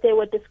 what they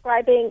were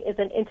describing is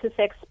an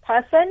intersex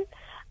person,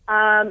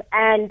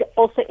 and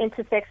also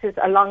intersex is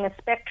along a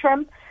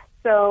spectrum.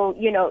 So,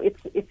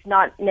 it's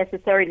not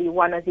necessarily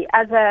one or the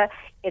other.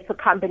 It's a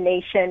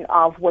combination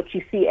of what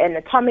you see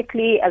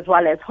anatomically as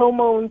well as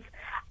hormones.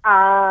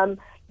 And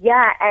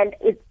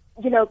it's,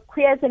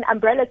 queer is an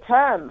umbrella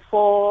term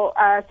for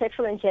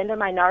sexual and gender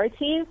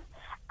minorities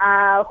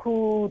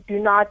who do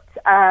not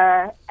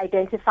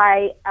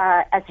identify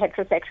as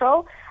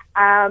heterosexual. So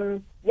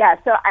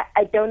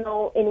I don't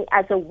know any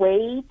other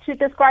way to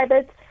describe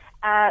it.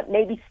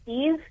 Maybe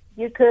Steve,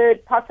 you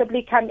could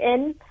possibly come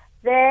in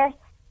there.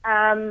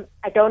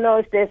 I don't know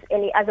if there's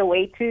any other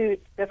way to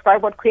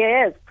describe what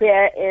queer is.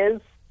 Queer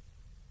is,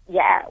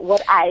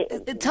 what I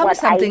Tell me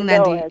something,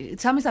 Nandi.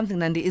 Tell me something,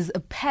 Nandi. Is a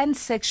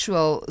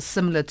pansexual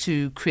similar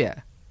to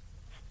queer?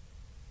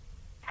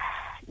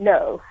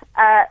 No.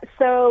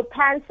 So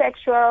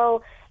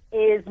pansexual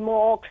is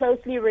more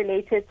closely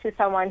related to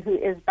someone who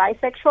is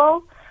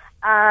bisexual.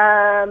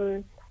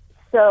 And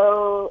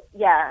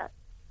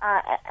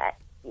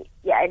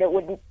it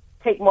wouldn't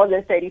take more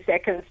than 30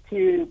 seconds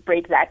to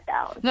break that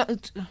down. No,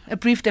 a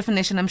brief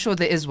definition. I'm sure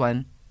there is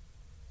one.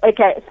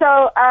 Okay,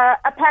 so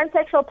a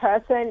pansexual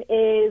person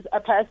is a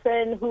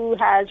person who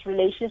has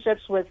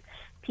relationships with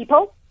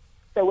people,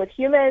 so with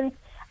humans,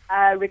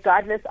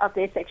 regardless of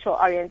their sexual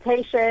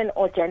orientation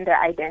or gender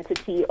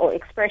identity or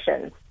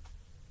expressions.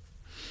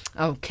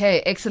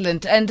 Okay,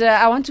 excellent. And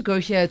I want to go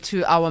here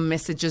to our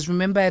messages.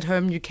 Remember, at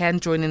home, you can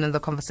join in the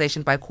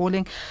conversation by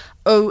calling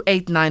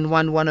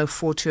 0891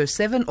 104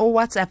 207 or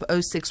WhatsApp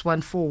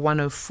 0614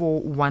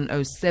 104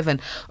 107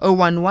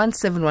 011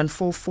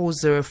 714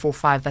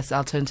 4045. That's the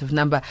alternative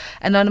number.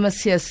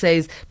 Anonymous here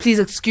says, please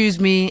excuse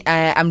me,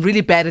 I'm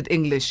really bad at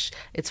English.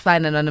 It's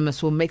fine,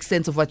 Anonymous. We'll make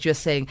sense of what you're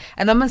saying.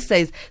 Anonymous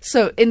says,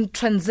 so in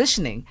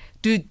transitioning,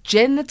 do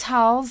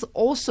genitals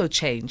also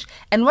change?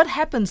 And what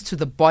happens to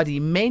the body,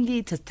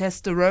 mainly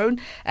testosterone?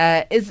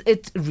 Is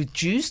it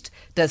reduced?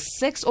 Does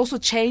sex also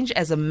change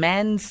as a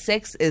man's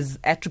sex is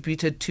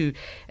attributed to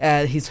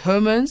his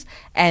hormones?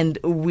 And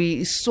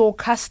we saw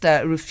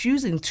Custer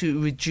refusing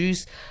to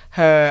reduce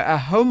her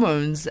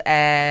hormones.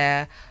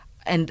 And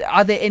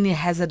are there any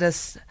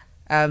hazardous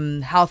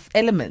health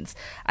elements?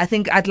 I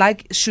think I'd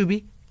like,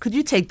 SHUBI, could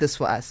you take this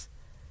for us?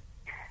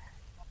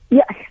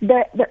 Yeah,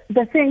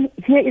 the thing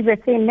here is the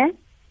thing, man.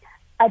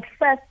 At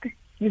first,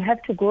 you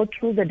have to go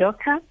through the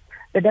doctor.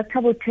 The doctor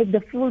will take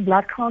the full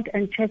blood count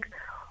and check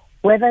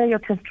whether your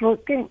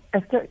testosterone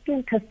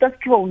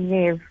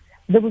is.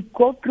 They will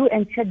go through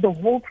and check the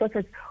whole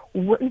process,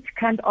 which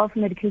kind of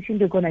medication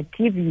they're going to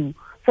give you,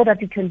 so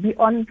that you can be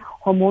on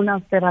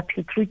hormonal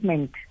therapy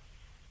treatment.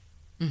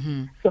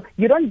 Mm-hmm. So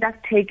you don't just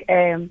take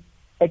a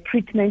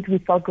treatment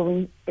without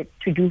going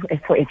to do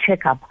for a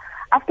checkup.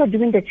 After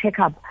doing the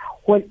checkup,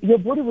 well, your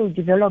body will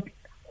develop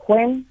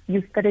when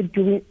you started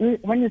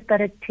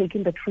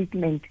taking the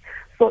treatment.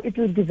 So it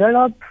will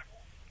develop.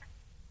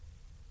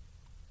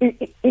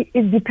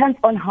 It depends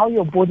on how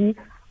your body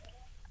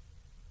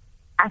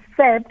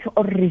accept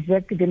or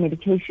reject the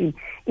medication.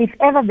 If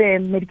ever the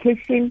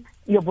medication,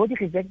 your body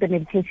rejects the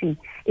medication,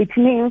 it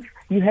means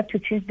you have to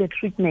change the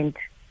treatment.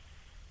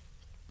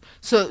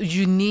 So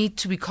you need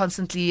to be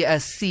constantly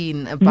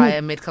seen by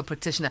a medical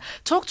practitioner.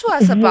 Talk to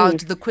us about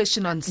the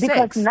question on sex.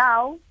 Because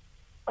now,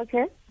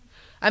 okay.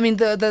 I mean,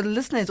 the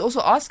listener is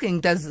also asking,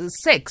 does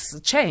sex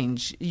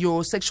change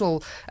your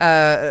sexual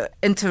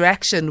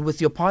interaction with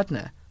your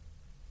partner?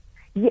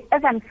 Yeah,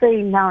 as I'm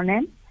saying now,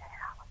 Nan,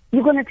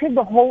 you're going to take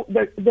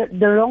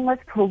the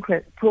longest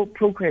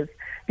progress,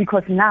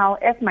 because now,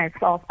 as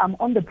myself, I'm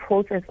on the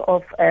process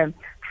of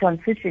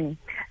transition.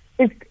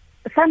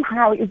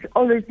 Somehow it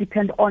always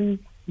depends on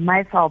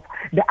myself.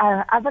 There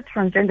are other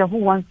transgender who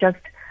want just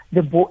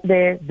the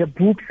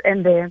boobs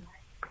and the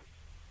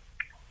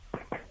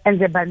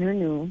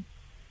banunu.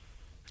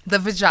 The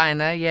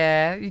vagina,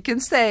 yeah. You can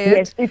say it.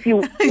 Yes, if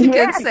you... you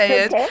can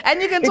say it. And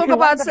you can talk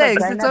about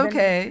sex. Vagina, it's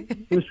okay.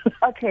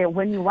 Okay,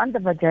 when you want the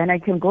vagina,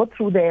 you can go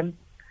through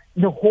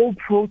the whole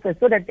process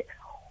so that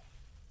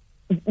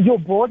your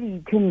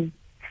body can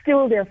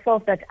feel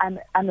themselves that I'm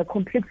a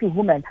complete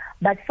woman.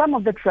 But some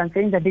of the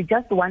transgender, they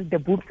just want the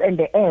boobs and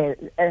the air,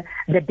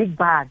 the big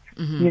bag,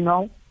 you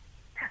know.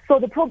 So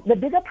the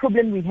bigger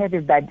problem we have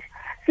is that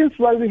since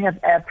we have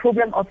a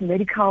problem of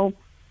medical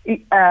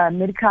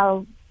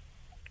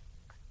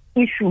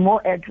issue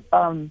more at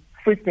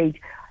free stage,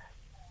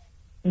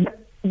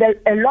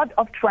 a lot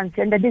of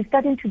transgender, they're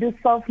starting to do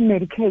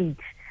self-medicate.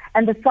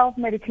 And the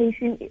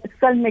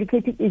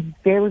self-medicating is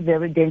very,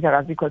 very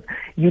dangerous because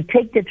you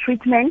take the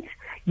treatment,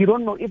 you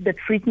don't know if the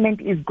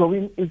treatment is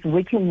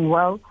working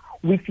well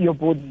with your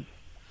body.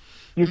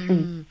 You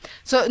see.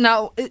 So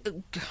now,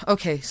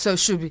 okay, so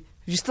Shubi,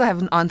 you still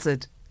haven't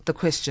answered the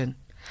question.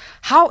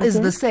 How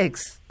is the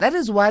sex? That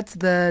is what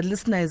the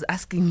listener is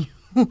asking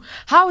you.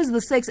 How is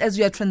the sex as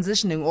you are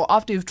transitioning or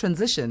after you've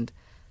transitioned?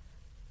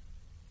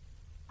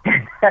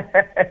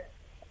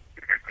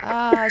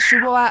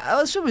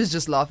 Shubi's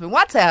just laughing.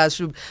 What's her,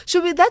 Shubi?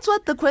 Shubi, that's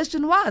what the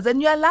question was.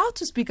 And you're allowed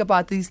to speak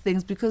about these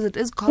things because it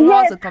is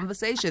a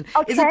conversation.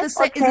 Okay, is it the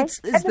same? Okay.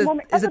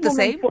 Is it the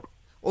same?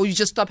 Or you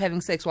just stop having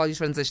sex while you're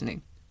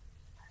transitioning?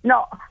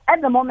 No,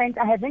 at the moment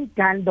I haven't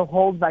done the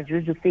whole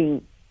vajuju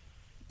thing.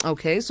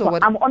 Okay, so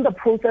what? I'm on the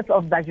process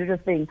of vajuju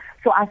thing.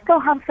 So I still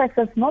have sex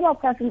as normal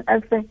person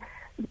as the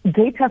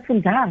gay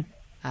person does.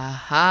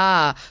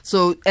 Aha.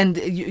 So, and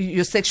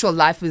your sexual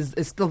life is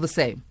still the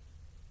same?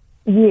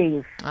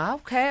 Yes.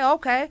 Okay.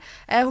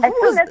 As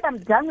soon as I'm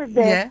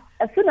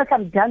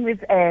done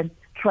with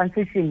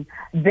transition,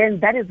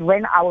 then that is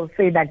when I will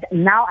say that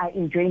now I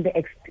enjoy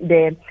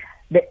the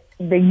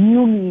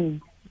new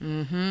me.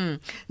 Mm-hmm.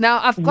 Now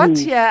I've got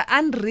here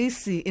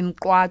Andrisi in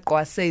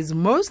Kwakwa says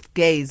most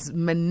gays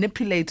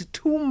manipulate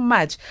too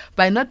much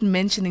by not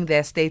mentioning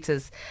their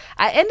status.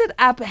 I ended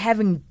up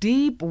having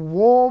deep,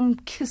 warm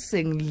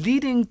kissing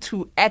leading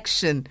to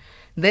action,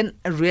 then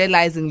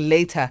realizing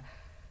later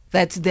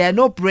that there are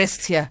no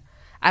breasts here.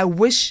 I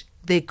wish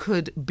they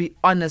could be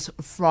honest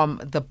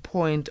from the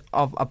point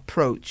of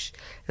approach.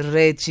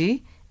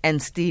 Reggie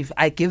and Steve,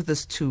 I give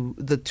this to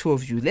the two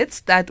of you. Let's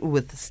start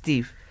with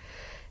Steve.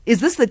 Is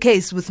this the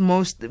case with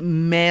most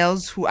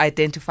males who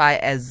identify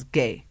as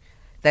gay?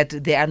 That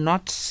they are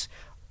not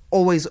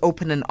always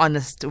open and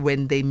honest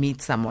when they meet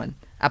someone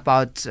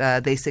about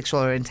their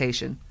sexual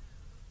orientation?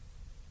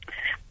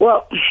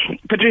 Well,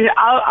 Patricia,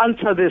 I'll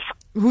answer this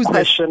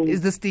question. Is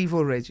this Steve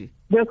or Reggie?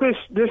 This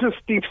is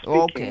Steve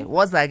speaking. Okay,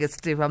 what's that,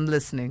 Steve? I'm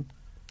listening.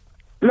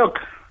 Look,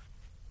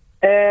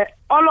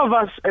 all of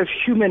us as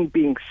human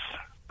beings,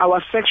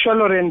 our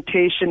sexual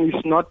orientation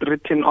is not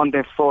written on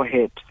the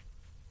forehead.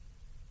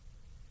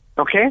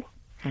 Okay?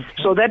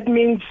 So that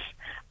means,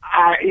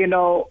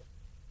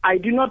 I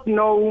do not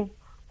know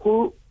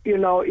who,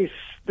 is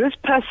this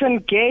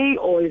person gay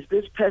or is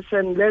this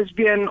person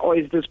lesbian or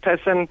is this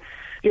person,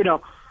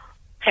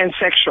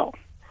 pansexual.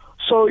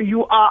 So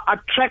you are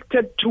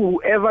attracted to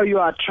whoever you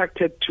are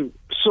attracted to.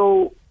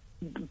 So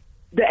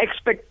the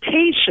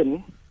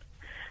expectation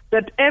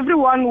that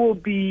everyone will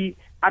be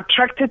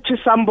attracted to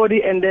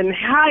somebody and then,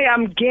 hi,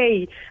 I'm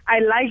gay, I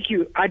like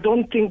you. I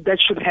don't think that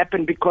should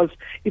happen because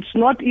it's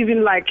not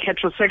even like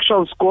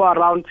heterosexuals go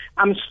around,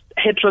 I'm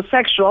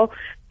heterosexual,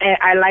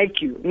 I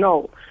like you.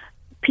 No.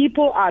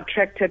 People are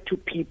attracted to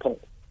people.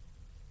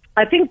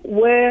 I think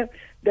where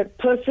the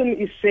person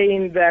is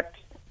saying that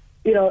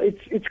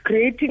it's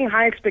creating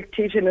high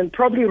expectation and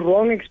probably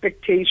wrong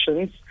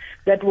expectations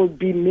that will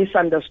be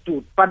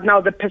misunderstood. But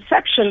now the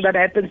perception that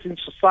happens in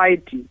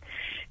society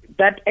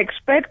that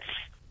expects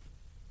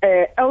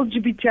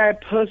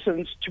LGBTI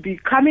persons to be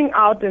coming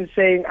out and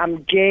saying,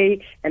 I'm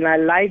gay and I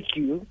like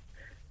you.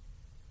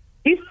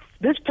 If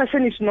this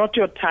person is not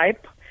your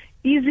type,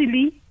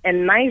 easily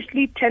and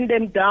nicely turn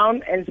them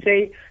down and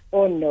say,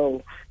 oh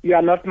no, you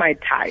are not my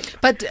type.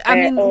 But I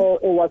mean, or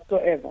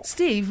whatsoever.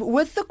 Steve,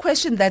 with the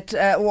question that,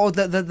 or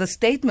the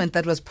statement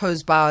that was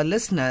posed by our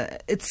listener,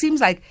 it seems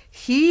like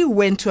he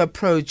went to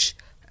approach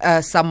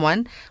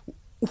someone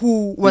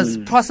who was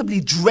possibly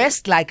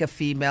dressed like a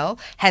female,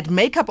 had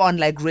makeup on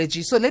like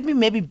Reggie. So let me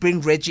maybe bring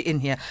Reggie in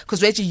here.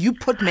 Because Reggie, you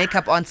put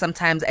makeup on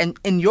sometimes, and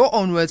in your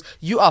own words,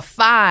 you are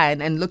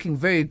fine and looking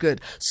very good.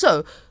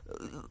 So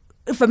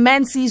if a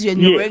man sees you and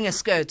you're wearing a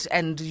skirt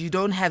and you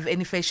don't have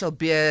any facial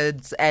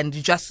beards and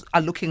you just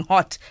are looking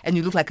hot and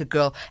you look like a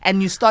girl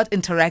and you start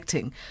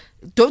interacting,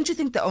 don't you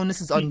think the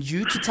onus is on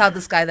you to tell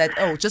this guy that,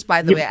 oh, just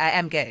by the way, I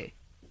am gay?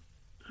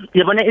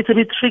 Yeah, but it's a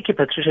bit tricky,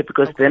 Patricia,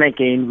 because then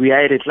again, we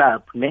are at a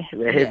club, ne?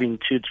 We're having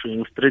 2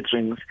 drinks, 3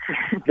 drinks.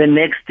 The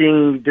next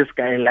thing, this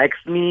guy likes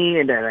me,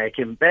 and I like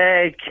him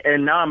back,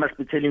 and now I must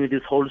be telling you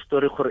this whole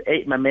story.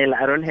 Hey, Mamela,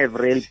 I don't have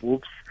real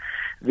boobs.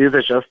 These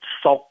are just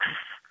socks.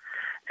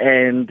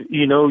 And,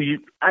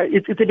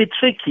 it's a bit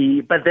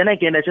tricky, but then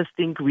again, I just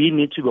think we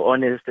need to be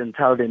honest and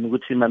tell them,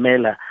 Guti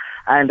Mamela,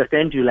 I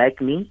understand you like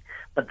me,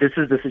 but this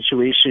is the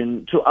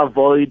situation to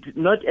avoid.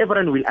 Not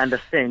everyone will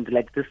understand,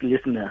 like this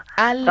listener.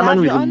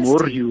 Someone will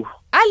more you.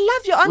 I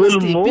love your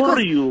honesty. Will more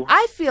because you.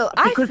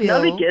 Because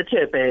now we get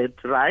to a bed,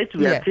 right?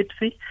 We are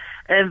tipsy,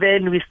 and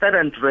then we start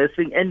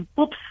undressing, and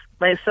poops,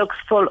 my socks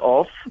fall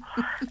off,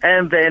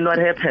 and then what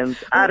happens?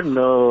 I don't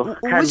know.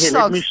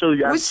 Let me show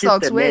you. Which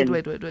socks? Wait.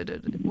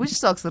 Which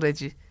socks,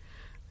 Reggie?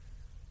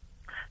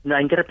 No,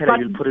 I'm gonna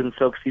you'll put in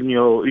socks in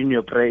your what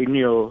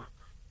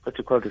do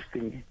you call this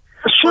thing?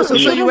 So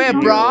you wear a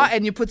bra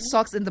and you put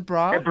socks in the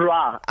bra? A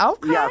bra.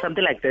 Okay. Yeah,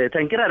 something like that.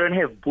 I don't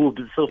have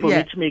boobs, so for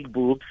me to make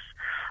boobs,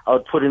 I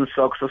would put in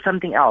socks or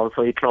something else,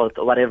 or a cloth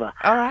or whatever.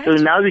 All right. So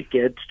now we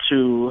get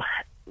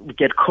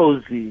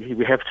cozy.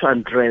 We have to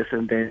undress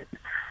and then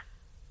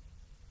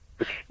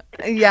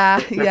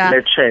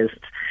the chest.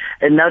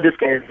 And now this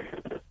guy is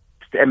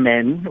a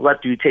man.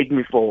 What do you take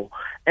me for?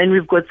 And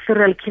we've got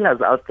serial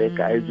killers out there,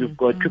 guys. We've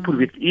got people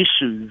with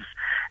issues.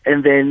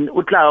 And then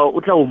utla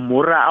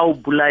umura au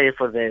bulaye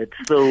for that.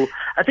 So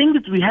I think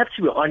that we have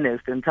to be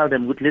honest and tell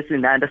them,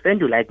 listen, I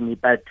understand you like me,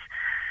 but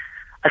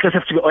I just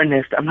have to be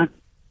honest. I'm not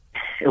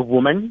a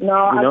woman. No,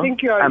 I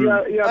think you're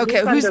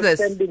okay. Who's this?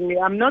 Me.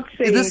 I'm not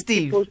saying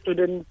people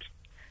shouldn't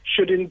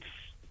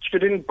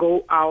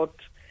go out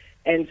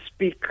and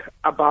speak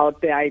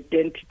about their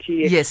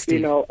identity,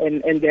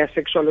 and their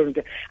sexual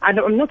orientation.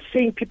 I'm not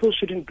saying people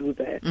shouldn't do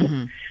that.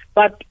 Mm-hmm.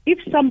 But if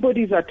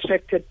somebody is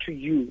attracted to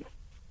you,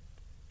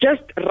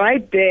 just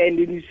right there and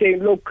then you say,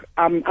 look,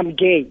 I'm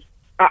gay.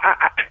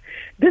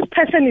 This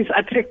person is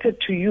attracted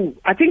to you.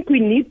 I think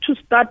we need to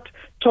start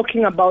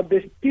talking about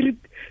the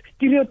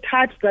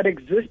stereotypes that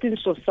exist in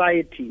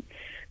society.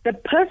 The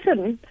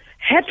person,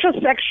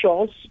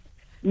 heterosexuals,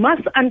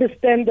 must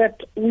understand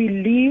that we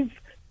live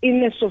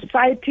in a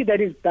society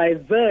that is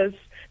diverse,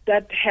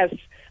 that has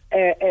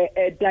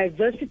a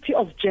diversity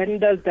of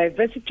genders,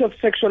 diversity of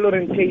sexual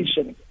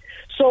orientation.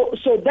 So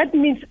that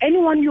means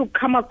anyone you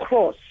come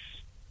across,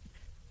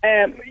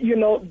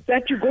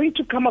 that you're going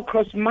to come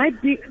across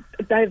might be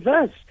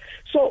diverse.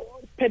 So,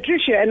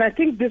 Patricia, and I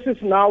think this is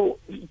now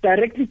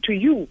directly to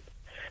you,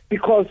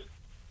 because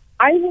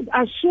I would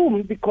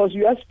assume, because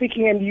you are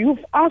speaking and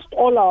you've asked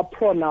all our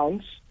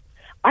pronouns,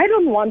 I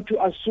don't want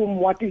to assume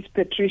what is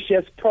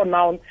Patricia's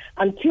pronoun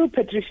until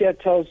Patricia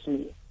tells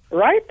me,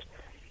 right?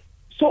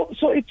 So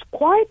it's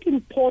quite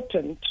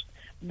important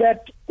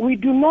that we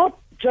do not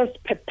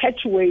just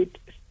perpetuate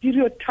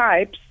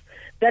stereotypes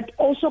that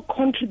also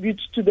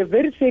contributes to the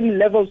very same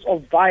levels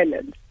of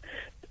violence.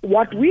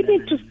 What we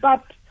need to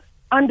start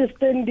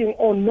understanding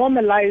or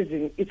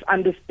normalizing is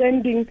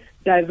understanding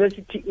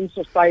diversity in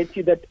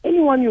society, that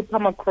anyone you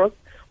come across,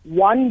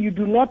 one, you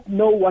do not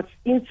know what's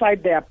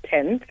inside their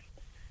pants.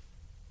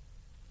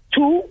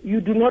 2,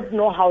 you do not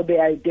know how they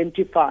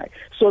identify.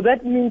 So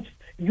that means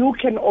you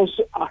can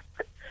also ask.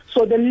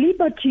 So the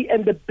liberty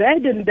and the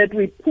burden that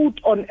we put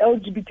on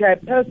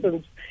LGBTI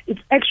persons, it's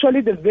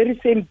actually the very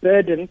same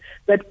burden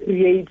that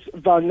creates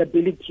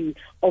vulnerability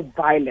of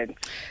violence.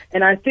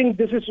 And I think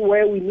this is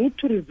where we need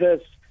to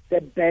reverse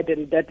that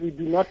burden, that we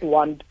do not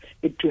want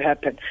it to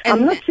happen.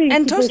 I'm not saying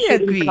and people totally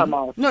agree. Come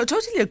out. No,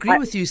 totally agree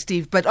with you,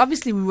 Steve. But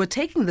obviously, we were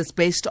taking this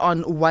based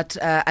on what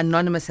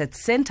Anonymous had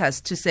sent us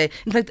to say.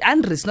 In fact,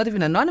 Andres, not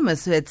even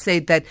Anonymous, had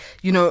said that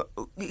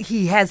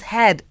he has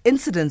had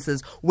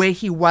incidences where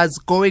he was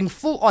going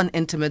full on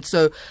intimate,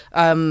 so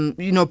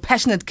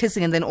passionate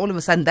kissing, and then all of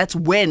a sudden, that's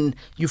when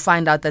you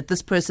find out that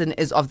this person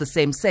is of the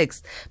same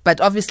sex. But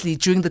obviously,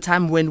 during the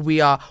time when we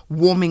are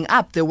warming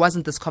up, there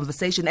wasn't this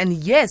conversation. And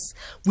yes,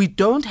 we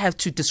don't have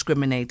to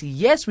discriminate.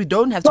 Yes, we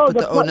don't have to put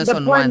the onus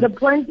on one. The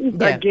point is,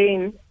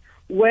 again,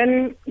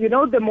 when,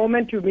 the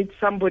moment you meet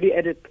somebody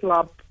at a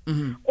club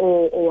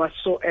or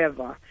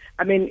whatsoever,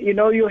 I mean,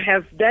 you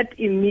have that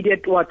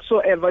immediate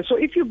whatsoever. So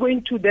if you're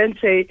going to then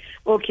say,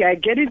 okay, I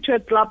get into a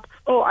club,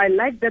 oh, I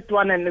like that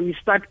one, and we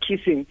start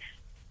kissing,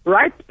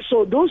 right?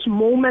 So those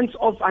moments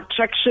of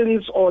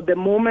attractions or the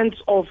moments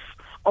of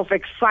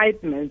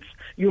excitement,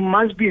 you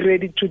must be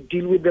ready to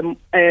deal with the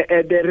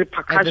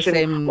repercussion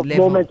of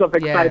moments of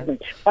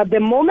excitement. Yeah. But the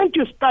moment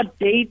you start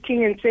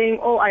dating and saying,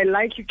 oh, I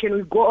like you, can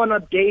we go on a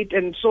date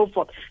and so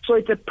forth? So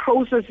it's a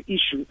process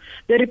issue.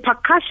 The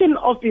repercussion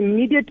of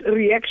immediate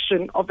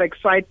reaction of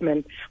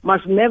excitement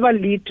must never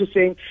lead to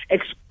saying,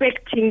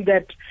 expecting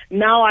that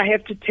now I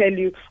have to tell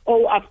you,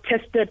 oh, I've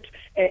tested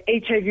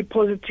HIV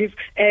positive,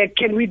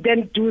 can we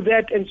then do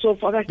that and so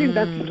forth? I think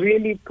that's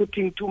really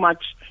putting too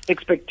much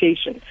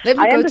expectation. Let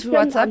me go to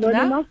WhatsApp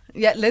now.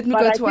 Yeah, let me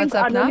go to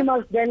WhatsApp now.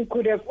 Anonymous then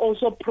could have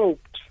also probed.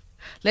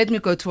 Let me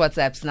go to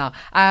WhatsApps now.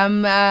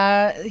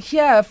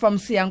 Here from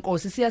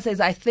Siyankosi. Sia says,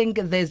 I think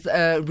there's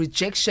a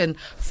rejection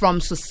from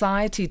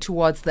society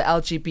towards the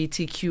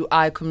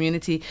LGBTQI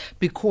community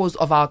because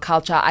of our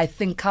culture. I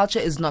think culture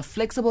is not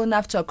flexible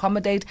enough to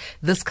accommodate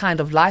this kind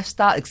of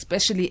lifestyle,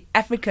 especially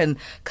African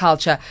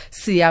culture.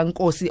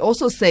 Siyankosi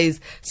also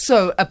says,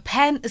 so a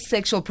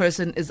pansexual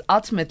person is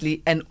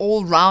ultimately an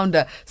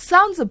all-rounder.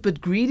 Sounds a bit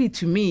greedy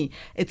to me.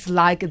 It's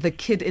like the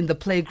kid in the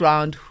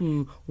playground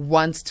who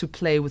wants to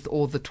play with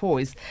all the toys.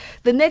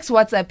 The next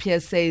WhatsApp here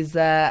says,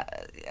 I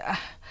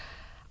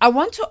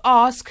want to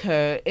ask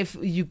her, if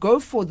you go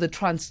for the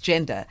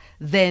transgender,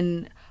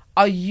 then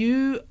do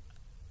you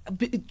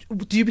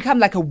become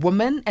like a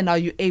woman, and are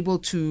you able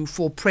to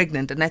fall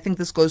pregnant? And I think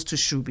this goes to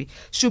Shubi.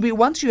 Shubi,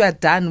 once you are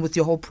done with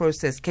your whole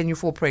process, can you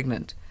fall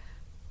pregnant?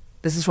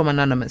 This is from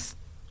Anonymous.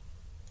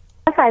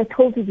 As I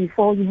told you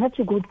before, you have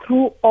to go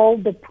through all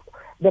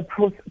the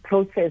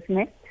process,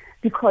 ne?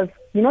 Because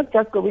you're not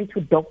just going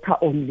to doctor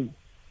only.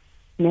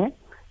 Ne?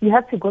 You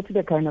have to go to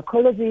the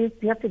gynecologist,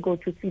 you have to go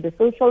to see the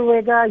social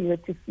worker, you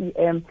have to see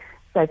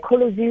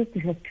psychologist,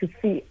 you have to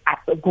see,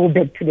 go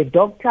back to the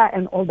doctor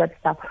and all that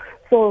stuff.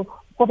 So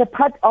for the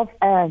part of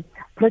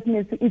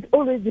pregnancy, it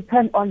always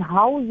depends on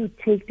how you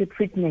take the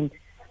treatment.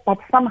 But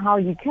somehow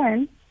you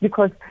can,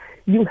 because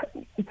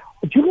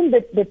during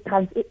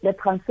the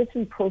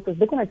transition process,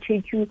 they're going to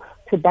take you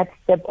to that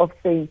step of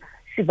saying,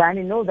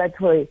 Shivani, know that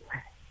way.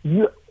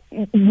 You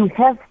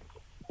have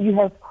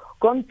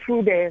gone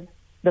through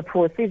the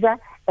procedure,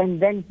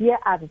 and then here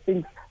are the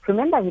things.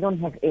 Remember, we don't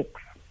have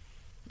eggs.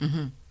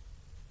 Mm-hmm.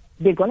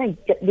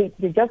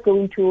 They're just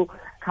going to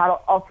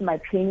cut off my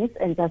penis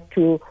and just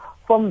to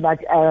form that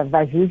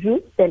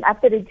vajuju. Then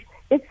after it's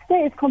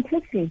there, it's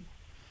completely.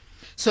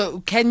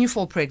 So can you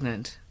fall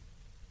pregnant?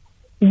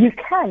 You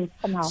can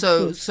somehow.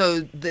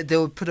 So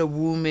they'll put a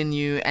womb in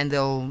you and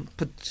they'll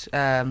put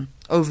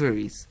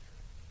ovaries.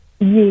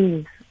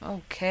 Yes.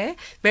 Okay.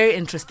 Very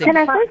interesting. Can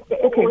I say,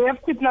 okay. We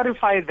have to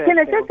clarify that. Can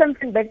I say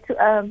something back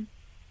to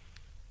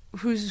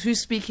Who's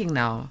speaking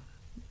now?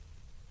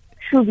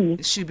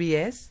 Shubi,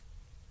 yes?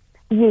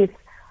 Yes.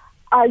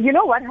 You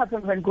know what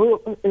happens when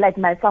like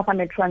myself, I'm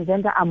a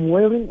transgender, I'm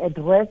wearing a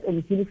dress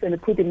and heels and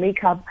put the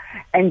makeup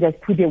and just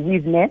put a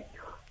wig net.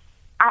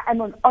 I'm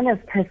an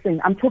honest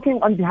person. I'm talking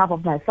on behalf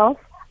of myself.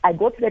 I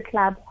go to the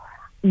club.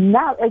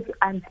 Now as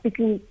I'm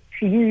speaking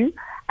to you,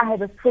 I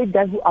have a straight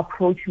guy who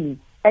approached me.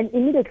 And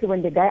immediately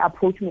when the guy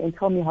approached me and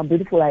told me how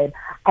beautiful I am,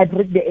 I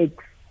break the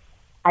eggs.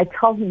 I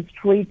tell him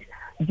straight,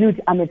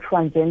 dude, I'm a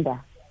transgender.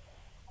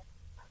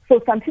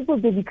 So some people,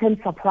 they become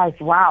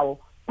surprised. Wow,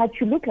 but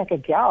you look like a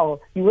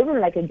girl. You look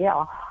like a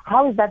girl.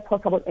 How is that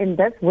possible? And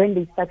that's when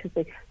they start to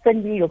say,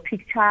 send me your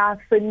picture, I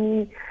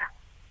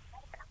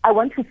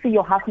want to see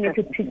your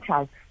half-naked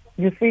pictures.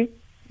 You see?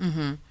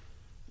 Mm-hmm.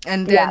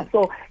 And then,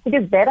 so it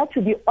is better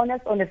to be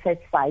honest on the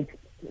first side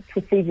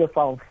to save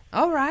yourself.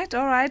 All right.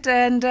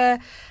 And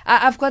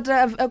I've got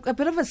a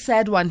bit of a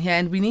sad one here,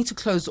 and we need to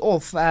close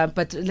off.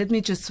 But let me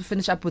just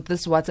finish up with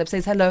this WhatsApp. It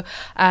says, hello,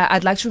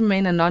 I'd like to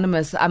remain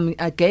anonymous. I'm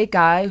a gay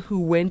guy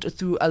who went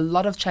through a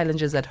lot of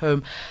challenges at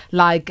home.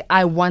 Like,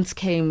 I once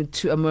came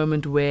to a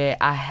moment where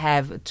I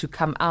have to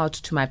come out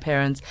to my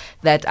parents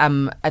that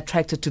I'm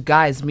attracted to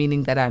guys,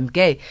 meaning that I'm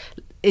gay.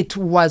 It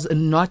was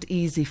not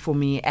easy for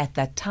me at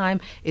that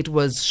time. It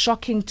was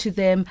shocking to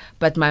them,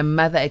 but my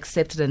mother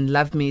accepted and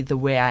loved me the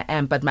way I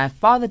am. But my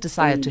father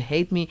decided to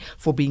hate me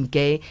for being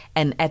gay,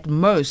 and at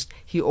most,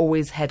 he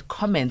always had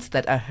comments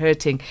that are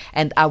hurting,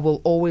 and I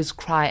will always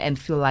cry and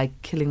feel like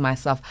killing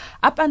myself,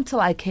 up until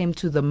I came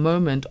to the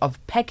moment of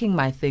packing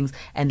my things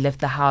and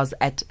left the house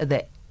at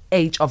the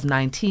age of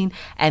 19,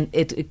 and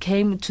it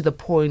came to the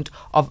point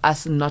of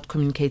us not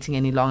communicating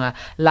any longer.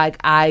 Like,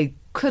 I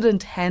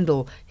couldn't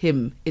handle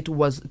him. It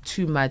was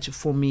too much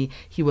for me.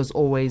 He was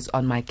always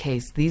on my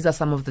case. These are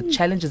some of the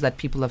challenges that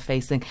people are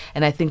facing,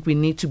 and I think we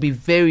need to be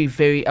very,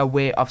 very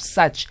aware of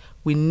such.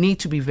 We need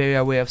to be very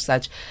aware of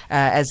such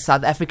as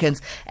South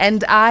Africans.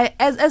 And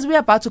as we're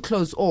about to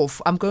close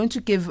off, I'm going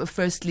to give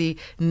firstly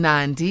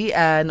Nandi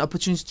an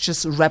opportunity to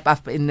just wrap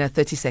up in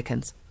 30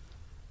 seconds.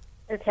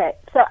 Okay,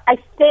 so I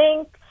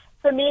think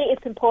for me,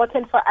 it's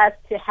important for us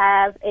to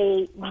have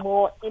a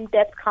more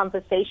in-depth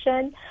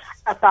conversation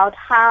about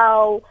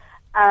how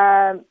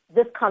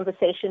this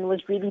conversation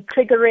was really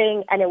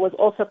triggering, and it was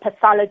also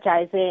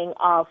pathologizing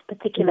of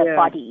particular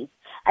bodies.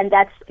 And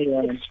that's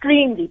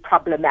extremely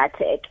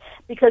problematic,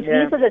 because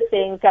these are the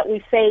things that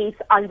we face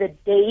on the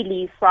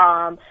daily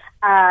from,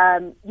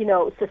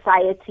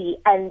 society.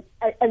 And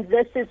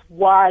this is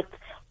what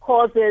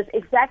causes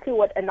exactly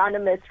what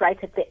Anonymous right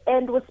at the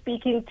end was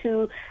speaking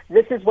to.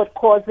 This is what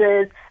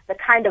causes the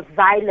kind of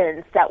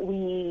violence that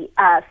we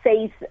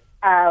face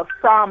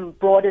from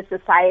broader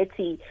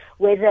society,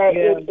 whether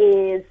it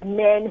is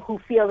men who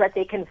feel that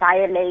they can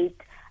violate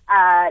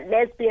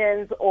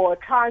lesbians or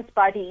trans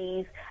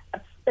bodies.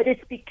 But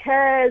it's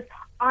because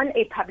on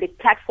a public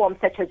platform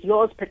such as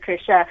yours,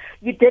 Patricia,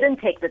 you didn't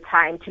take the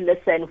time to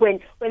listen when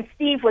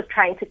Steve was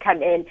trying to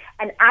come in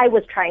and I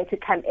was trying to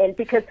come in,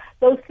 because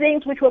those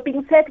things which were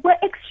being said were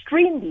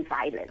extremely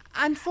violent.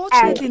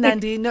 Unfortunately,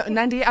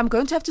 Nandi, I'm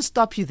going to have to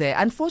stop you there.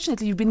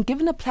 Unfortunately, you've been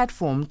given a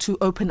platform to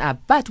open up,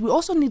 but we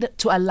also need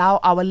to allow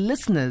our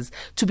listeners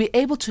to be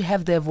able to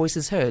have their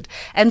voices heard.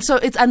 And so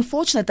it's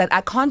unfortunate that I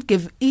can't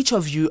give each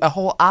of you a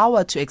whole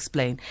hour to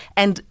explain.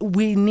 And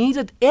we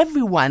needed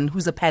everyone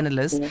who's a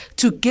panelist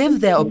to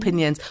give their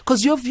opinions,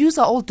 because your views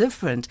are all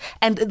different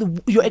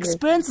and your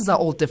experiences are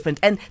all different.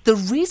 And the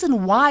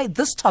reason why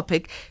this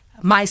topic,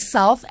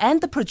 myself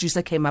and the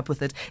producer came up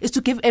with it, is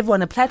to give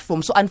everyone a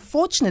platform. So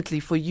unfortunately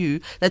for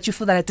you, that you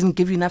feel that I didn't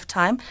give you enough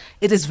time,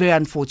 it is very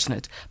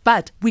unfortunate.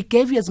 But we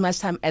gave you as much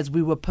time as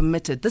we were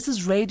permitted. This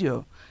is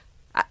radio.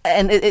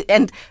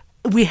 And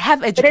we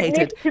have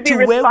educated to be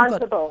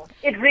responsible.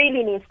 It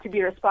really needs to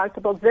be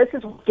responsible. This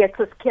is what gets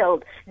us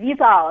killed. These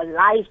are our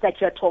lives that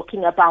you're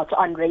talking about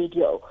on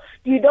radio.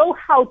 Do you know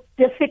how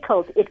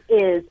difficult it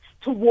is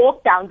to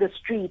walk down the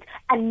street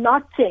and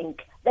not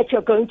think that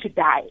you're going to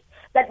die?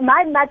 That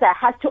my mother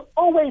has to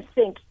always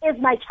think, is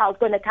my child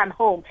going to come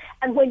home?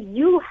 And when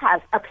you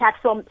have a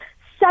platform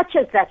such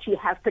as that you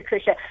have,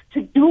 Patricia, to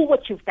do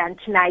what you've done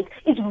tonight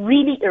is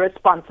really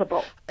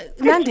irresponsible.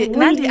 Nandi,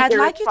 I'd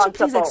like you to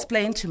please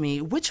explain to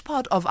me which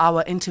part of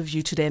our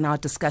interview today and our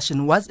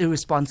discussion was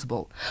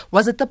irresponsible.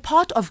 Was it the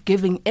part of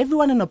giving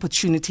everyone an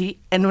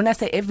opportunity, and when I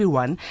say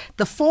everyone,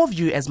 the four of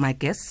you as my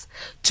guests,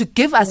 to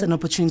give us an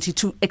opportunity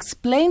to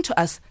explain to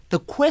us the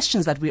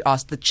questions that we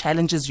asked, the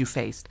challenges you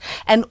faced?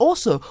 And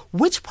also,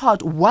 which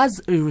part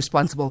was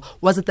irresponsible?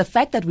 Was it the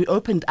fact that we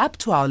opened up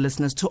to our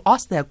listeners to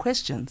ask their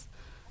questions?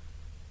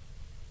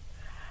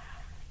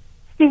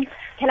 Steve,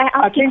 can I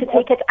ask you to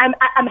take it? I'm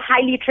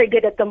highly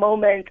triggered at the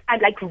moment. I'm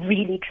like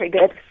really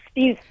triggered.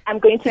 Steve, I'm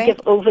going to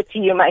give over to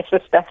you, my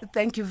sister.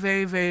 Thank you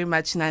very, very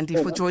much,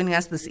 Nandi, for joining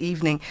us this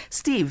evening.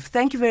 Steve,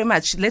 thank you very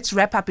much. Let's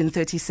wrap up in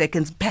 30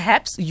 seconds.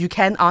 Perhaps you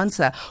can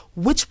answer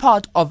which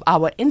part of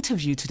our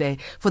interview today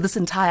for this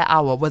entire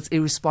hour was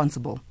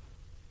irresponsible.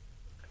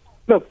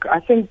 Look, I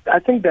think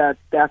that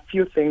there are a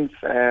few things,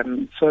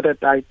 so that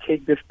I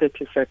take this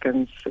 30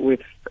 seconds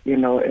with,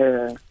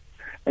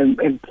 an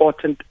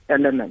important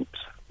element.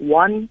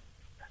 One,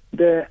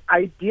 the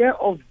idea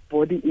of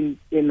body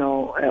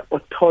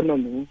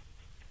autonomy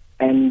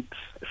and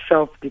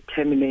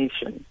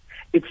self-determination.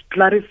 It's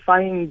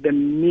clarifying the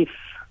myth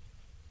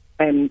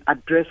and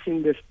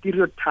addressing the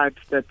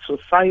stereotypes that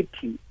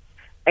society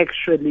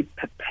actually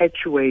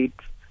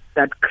perpetuates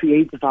that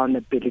creates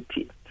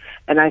vulnerability.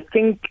 And I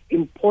think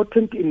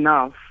important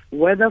enough,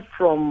 whether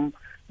from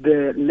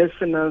the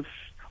listeners,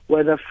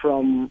 whether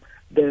from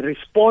the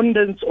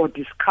respondents or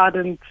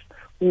discardants,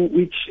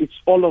 which it's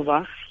all of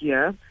us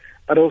here,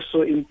 but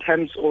also in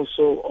terms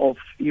also of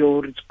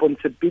your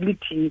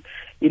responsibility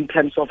in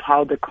terms of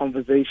how the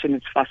conversation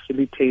is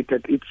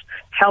facilitated. It's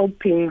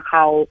helping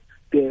how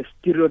the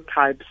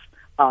stereotypes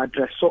are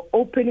addressed. So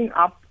opening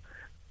up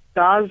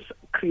does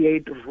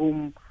create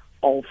room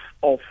of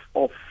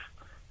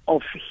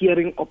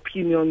hearing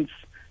opinions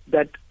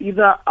that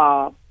either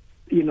are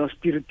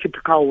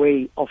stereotypical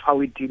way of how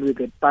we deal with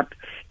it. But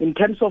in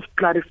terms of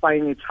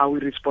clarifying, it's how we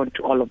respond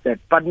to all of that.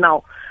 But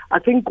now, I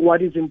think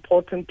what is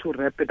important to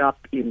wrap it up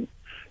in,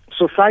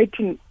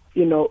 society,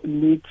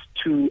 needs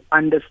to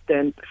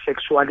understand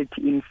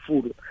sexuality in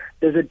full.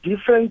 There's a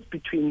difference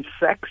between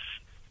sex,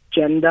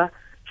 gender,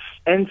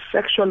 and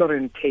sexual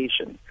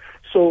orientation.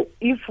 So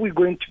if we're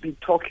going to be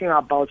talking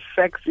about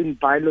sex in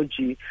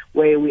biology,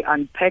 where we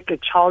unpack a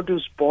child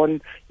who's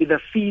born either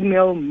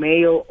female,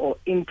 male, or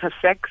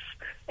intersex,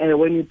 and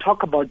when you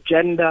talk about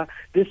gender,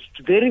 this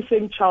very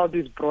same child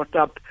is brought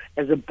up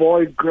as a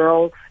boy,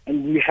 girl,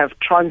 and you have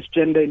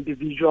transgender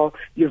individual,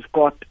 you've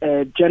got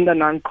a gender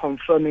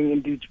non-confirming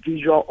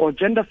individual or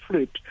gender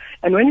fluid.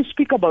 And when you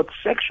speak about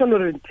sexual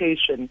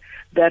orientation,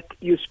 that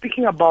you're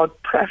speaking about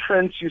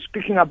preference, you're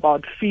speaking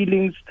about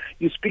feelings,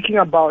 you're speaking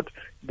about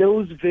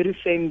those very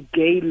same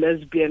gay,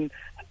 lesbian,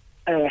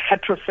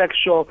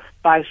 heterosexual,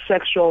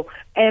 bisexual,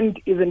 and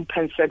even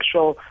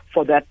pansexual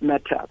for that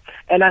matter.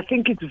 And I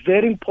think it's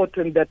very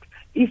important that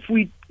if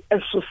we,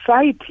 as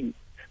society,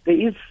 there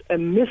is a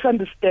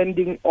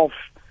misunderstanding of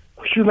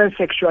human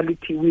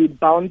sexuality, we're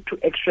bound to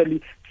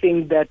actually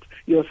think that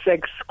your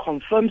sex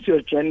confirms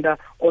your gender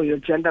or your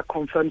gender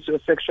confirms your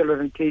sexual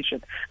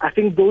orientation. I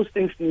think those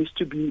things need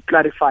to be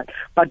clarified.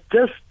 But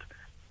just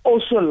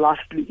also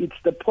lastly, it's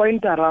the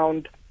point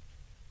around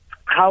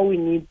how we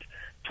need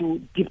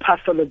to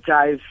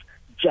depathologize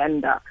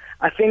gender.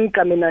 I think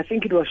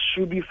it was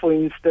SHUBI, for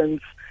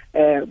instance,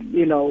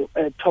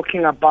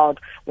 talking about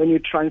when you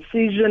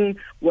transition,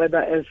 whether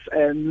as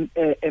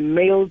a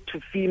male to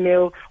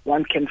female,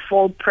 one can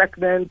fall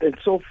pregnant and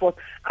so forth.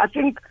 I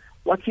think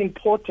what's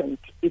important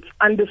is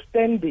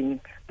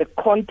understanding the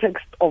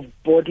context of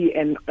body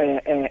and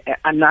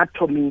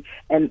anatomy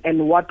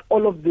and what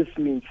all of this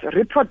means.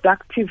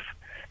 Reproductive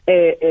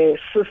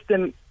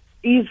system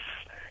is,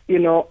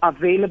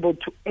 available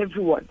to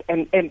everyone,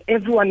 and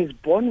everyone is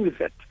born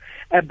with it.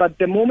 But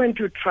the moment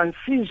you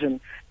transition,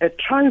 a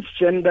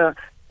transgender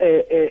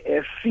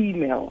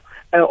female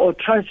or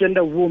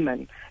transgender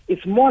woman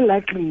is more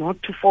likely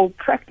not to fall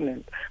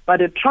pregnant.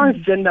 But a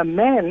transgender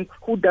man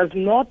who does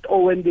not,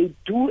 or when they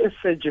do a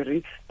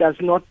surgery, does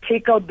not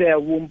take out their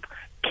womb,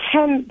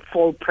 can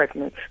fall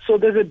pregnant. So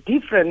there's a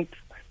difference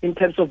in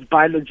terms of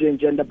biology and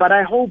gender. But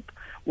I hope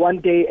one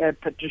day,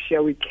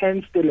 Patricia, we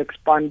can still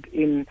expand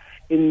in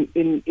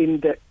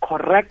the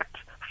correct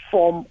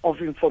form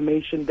of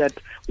information that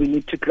we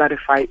need to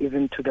clarify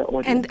even to the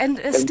audience. And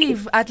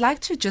Steve, I'd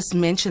like to just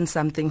mention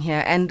something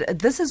here, and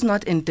this is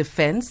not in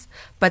defense,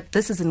 but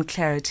this is in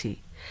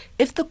clarity.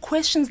 If the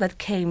questions that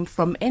came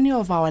from any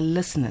of our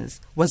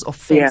listeners was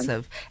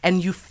offensive,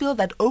 and you feel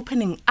that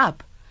opening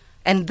up,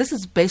 and this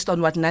is based on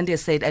what Nandi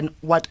said and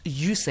what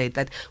you said,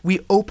 that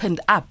we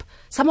opened up,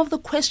 some of the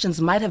questions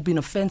might have been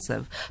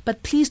offensive,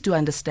 but please do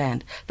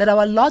understand that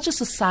our larger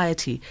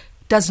society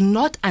does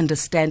not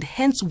understand,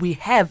 hence we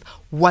have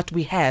what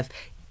we have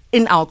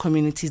in our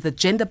communities, the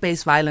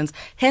gender-based violence,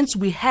 hence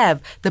we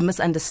have the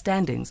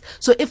misunderstandings.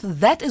 So if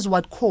that is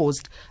what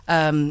caused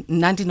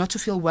Nandi not to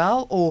feel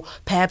well, or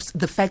perhaps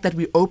the fact that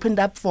we opened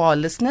up for our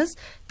listeners,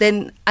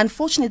 then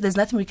unfortunately there's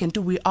nothing we can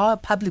do. We are a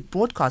public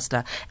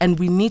broadcaster and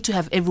we need to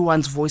have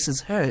everyone's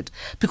voices heard,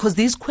 because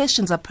these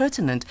questions are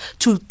pertinent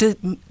to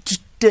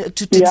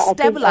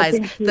stabilize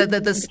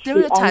the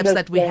stereotypes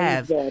that we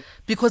have,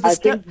 because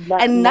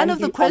none of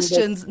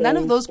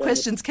those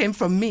questions came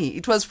from me.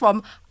 It was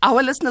from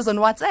our listeners on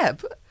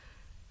WhatsApp.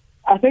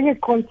 I think a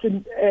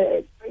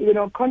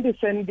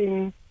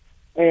condescending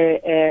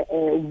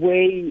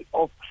way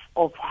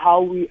of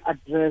how we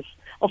address,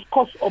 of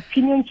course,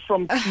 opinions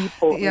from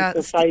people in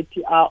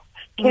society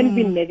can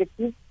be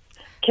negative,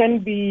 can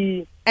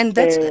be, and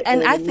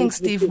I think,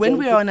 Steve, when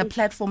we are on a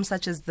platform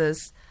such as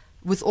this,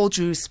 with all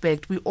due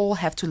respect, we all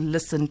have to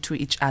listen to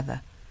each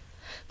other.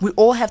 We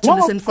all have to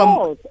listen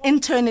from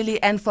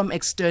internally and from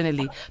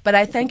externally. But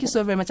I thank you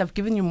so very much. I've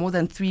given you more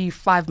than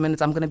 3-5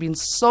 minutes. I'm going to be in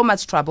so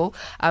much trouble.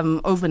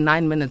 I'm over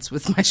 9 minutes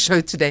with my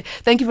show today.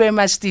 Thank you very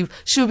much, Steve.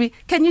 SHUBI,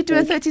 can you do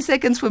a 30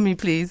 seconds for me,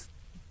 please?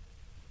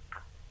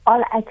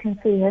 All I can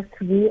say is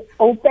to be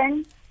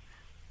open,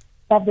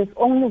 but there's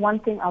only one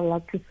thing I would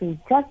like to say.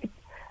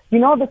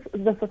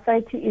 The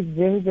society is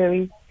very,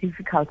 very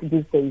difficult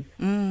these days.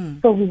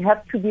 So we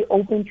have to be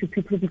open to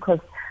people because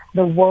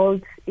the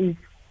world is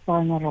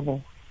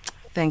vulnerable.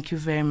 Thank you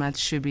very much,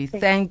 SHUBI.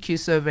 Thank you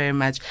so very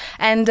much.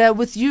 And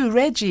with you,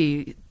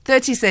 Reggie,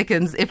 30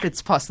 seconds if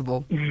it's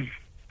possible.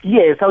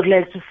 Yes, I would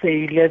like to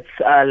say let's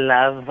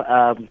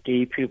love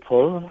gay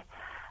people.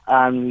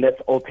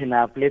 Let's open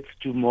up. Let's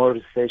do more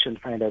research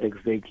and find out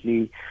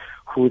exactly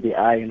who they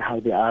are and how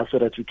they are, so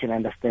that we can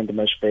understand them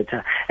much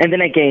better. And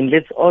then again,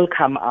 let's all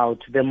come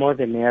out. The more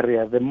the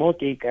merrier. The more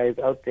gay guys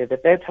out there, the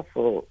better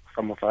for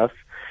some of us.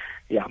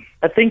 Yeah.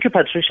 But thank you,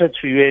 Patricia,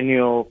 to you and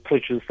your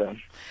producer.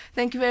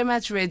 Thank you very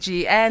much,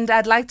 Reggie. And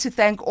I'd like to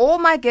thank all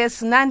my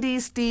guests, Nandi,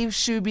 Steve,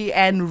 SHUBI,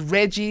 and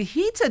Reggie.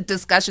 Heated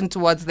discussion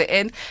towards the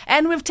end.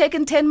 And we've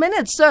taken 10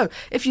 minutes. So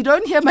if you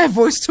don't hear my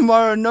voice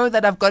tomorrow, know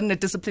that I've gotten a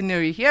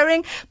disciplinary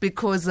hearing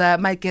because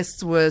my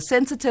guests were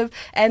sensitive.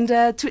 And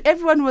to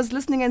everyone who was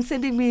listening and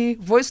sending me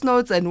voice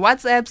notes and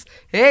WhatsApps,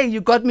 hey, you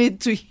got me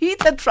to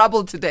heated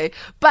trouble today.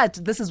 But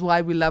this is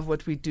why we love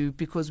what we do,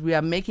 because we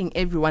are making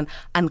everyone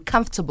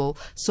uncomfortable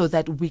so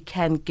that we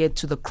can get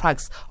to the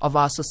crux of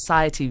our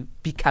society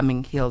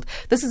becoming healed.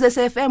 This is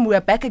SAFM. We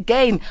are back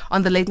again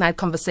on the Late Night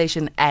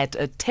Conversation at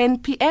 10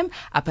 p.m.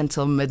 up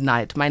until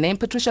midnight. My name is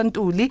Patricia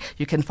Ntuli.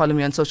 You can follow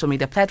me on social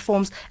media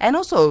platforms and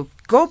also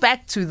go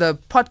back to the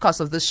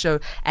podcast of this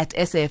show at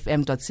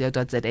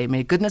safm.co.za.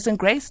 May goodness and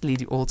grace lead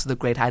you all to the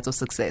great heights of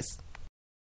success.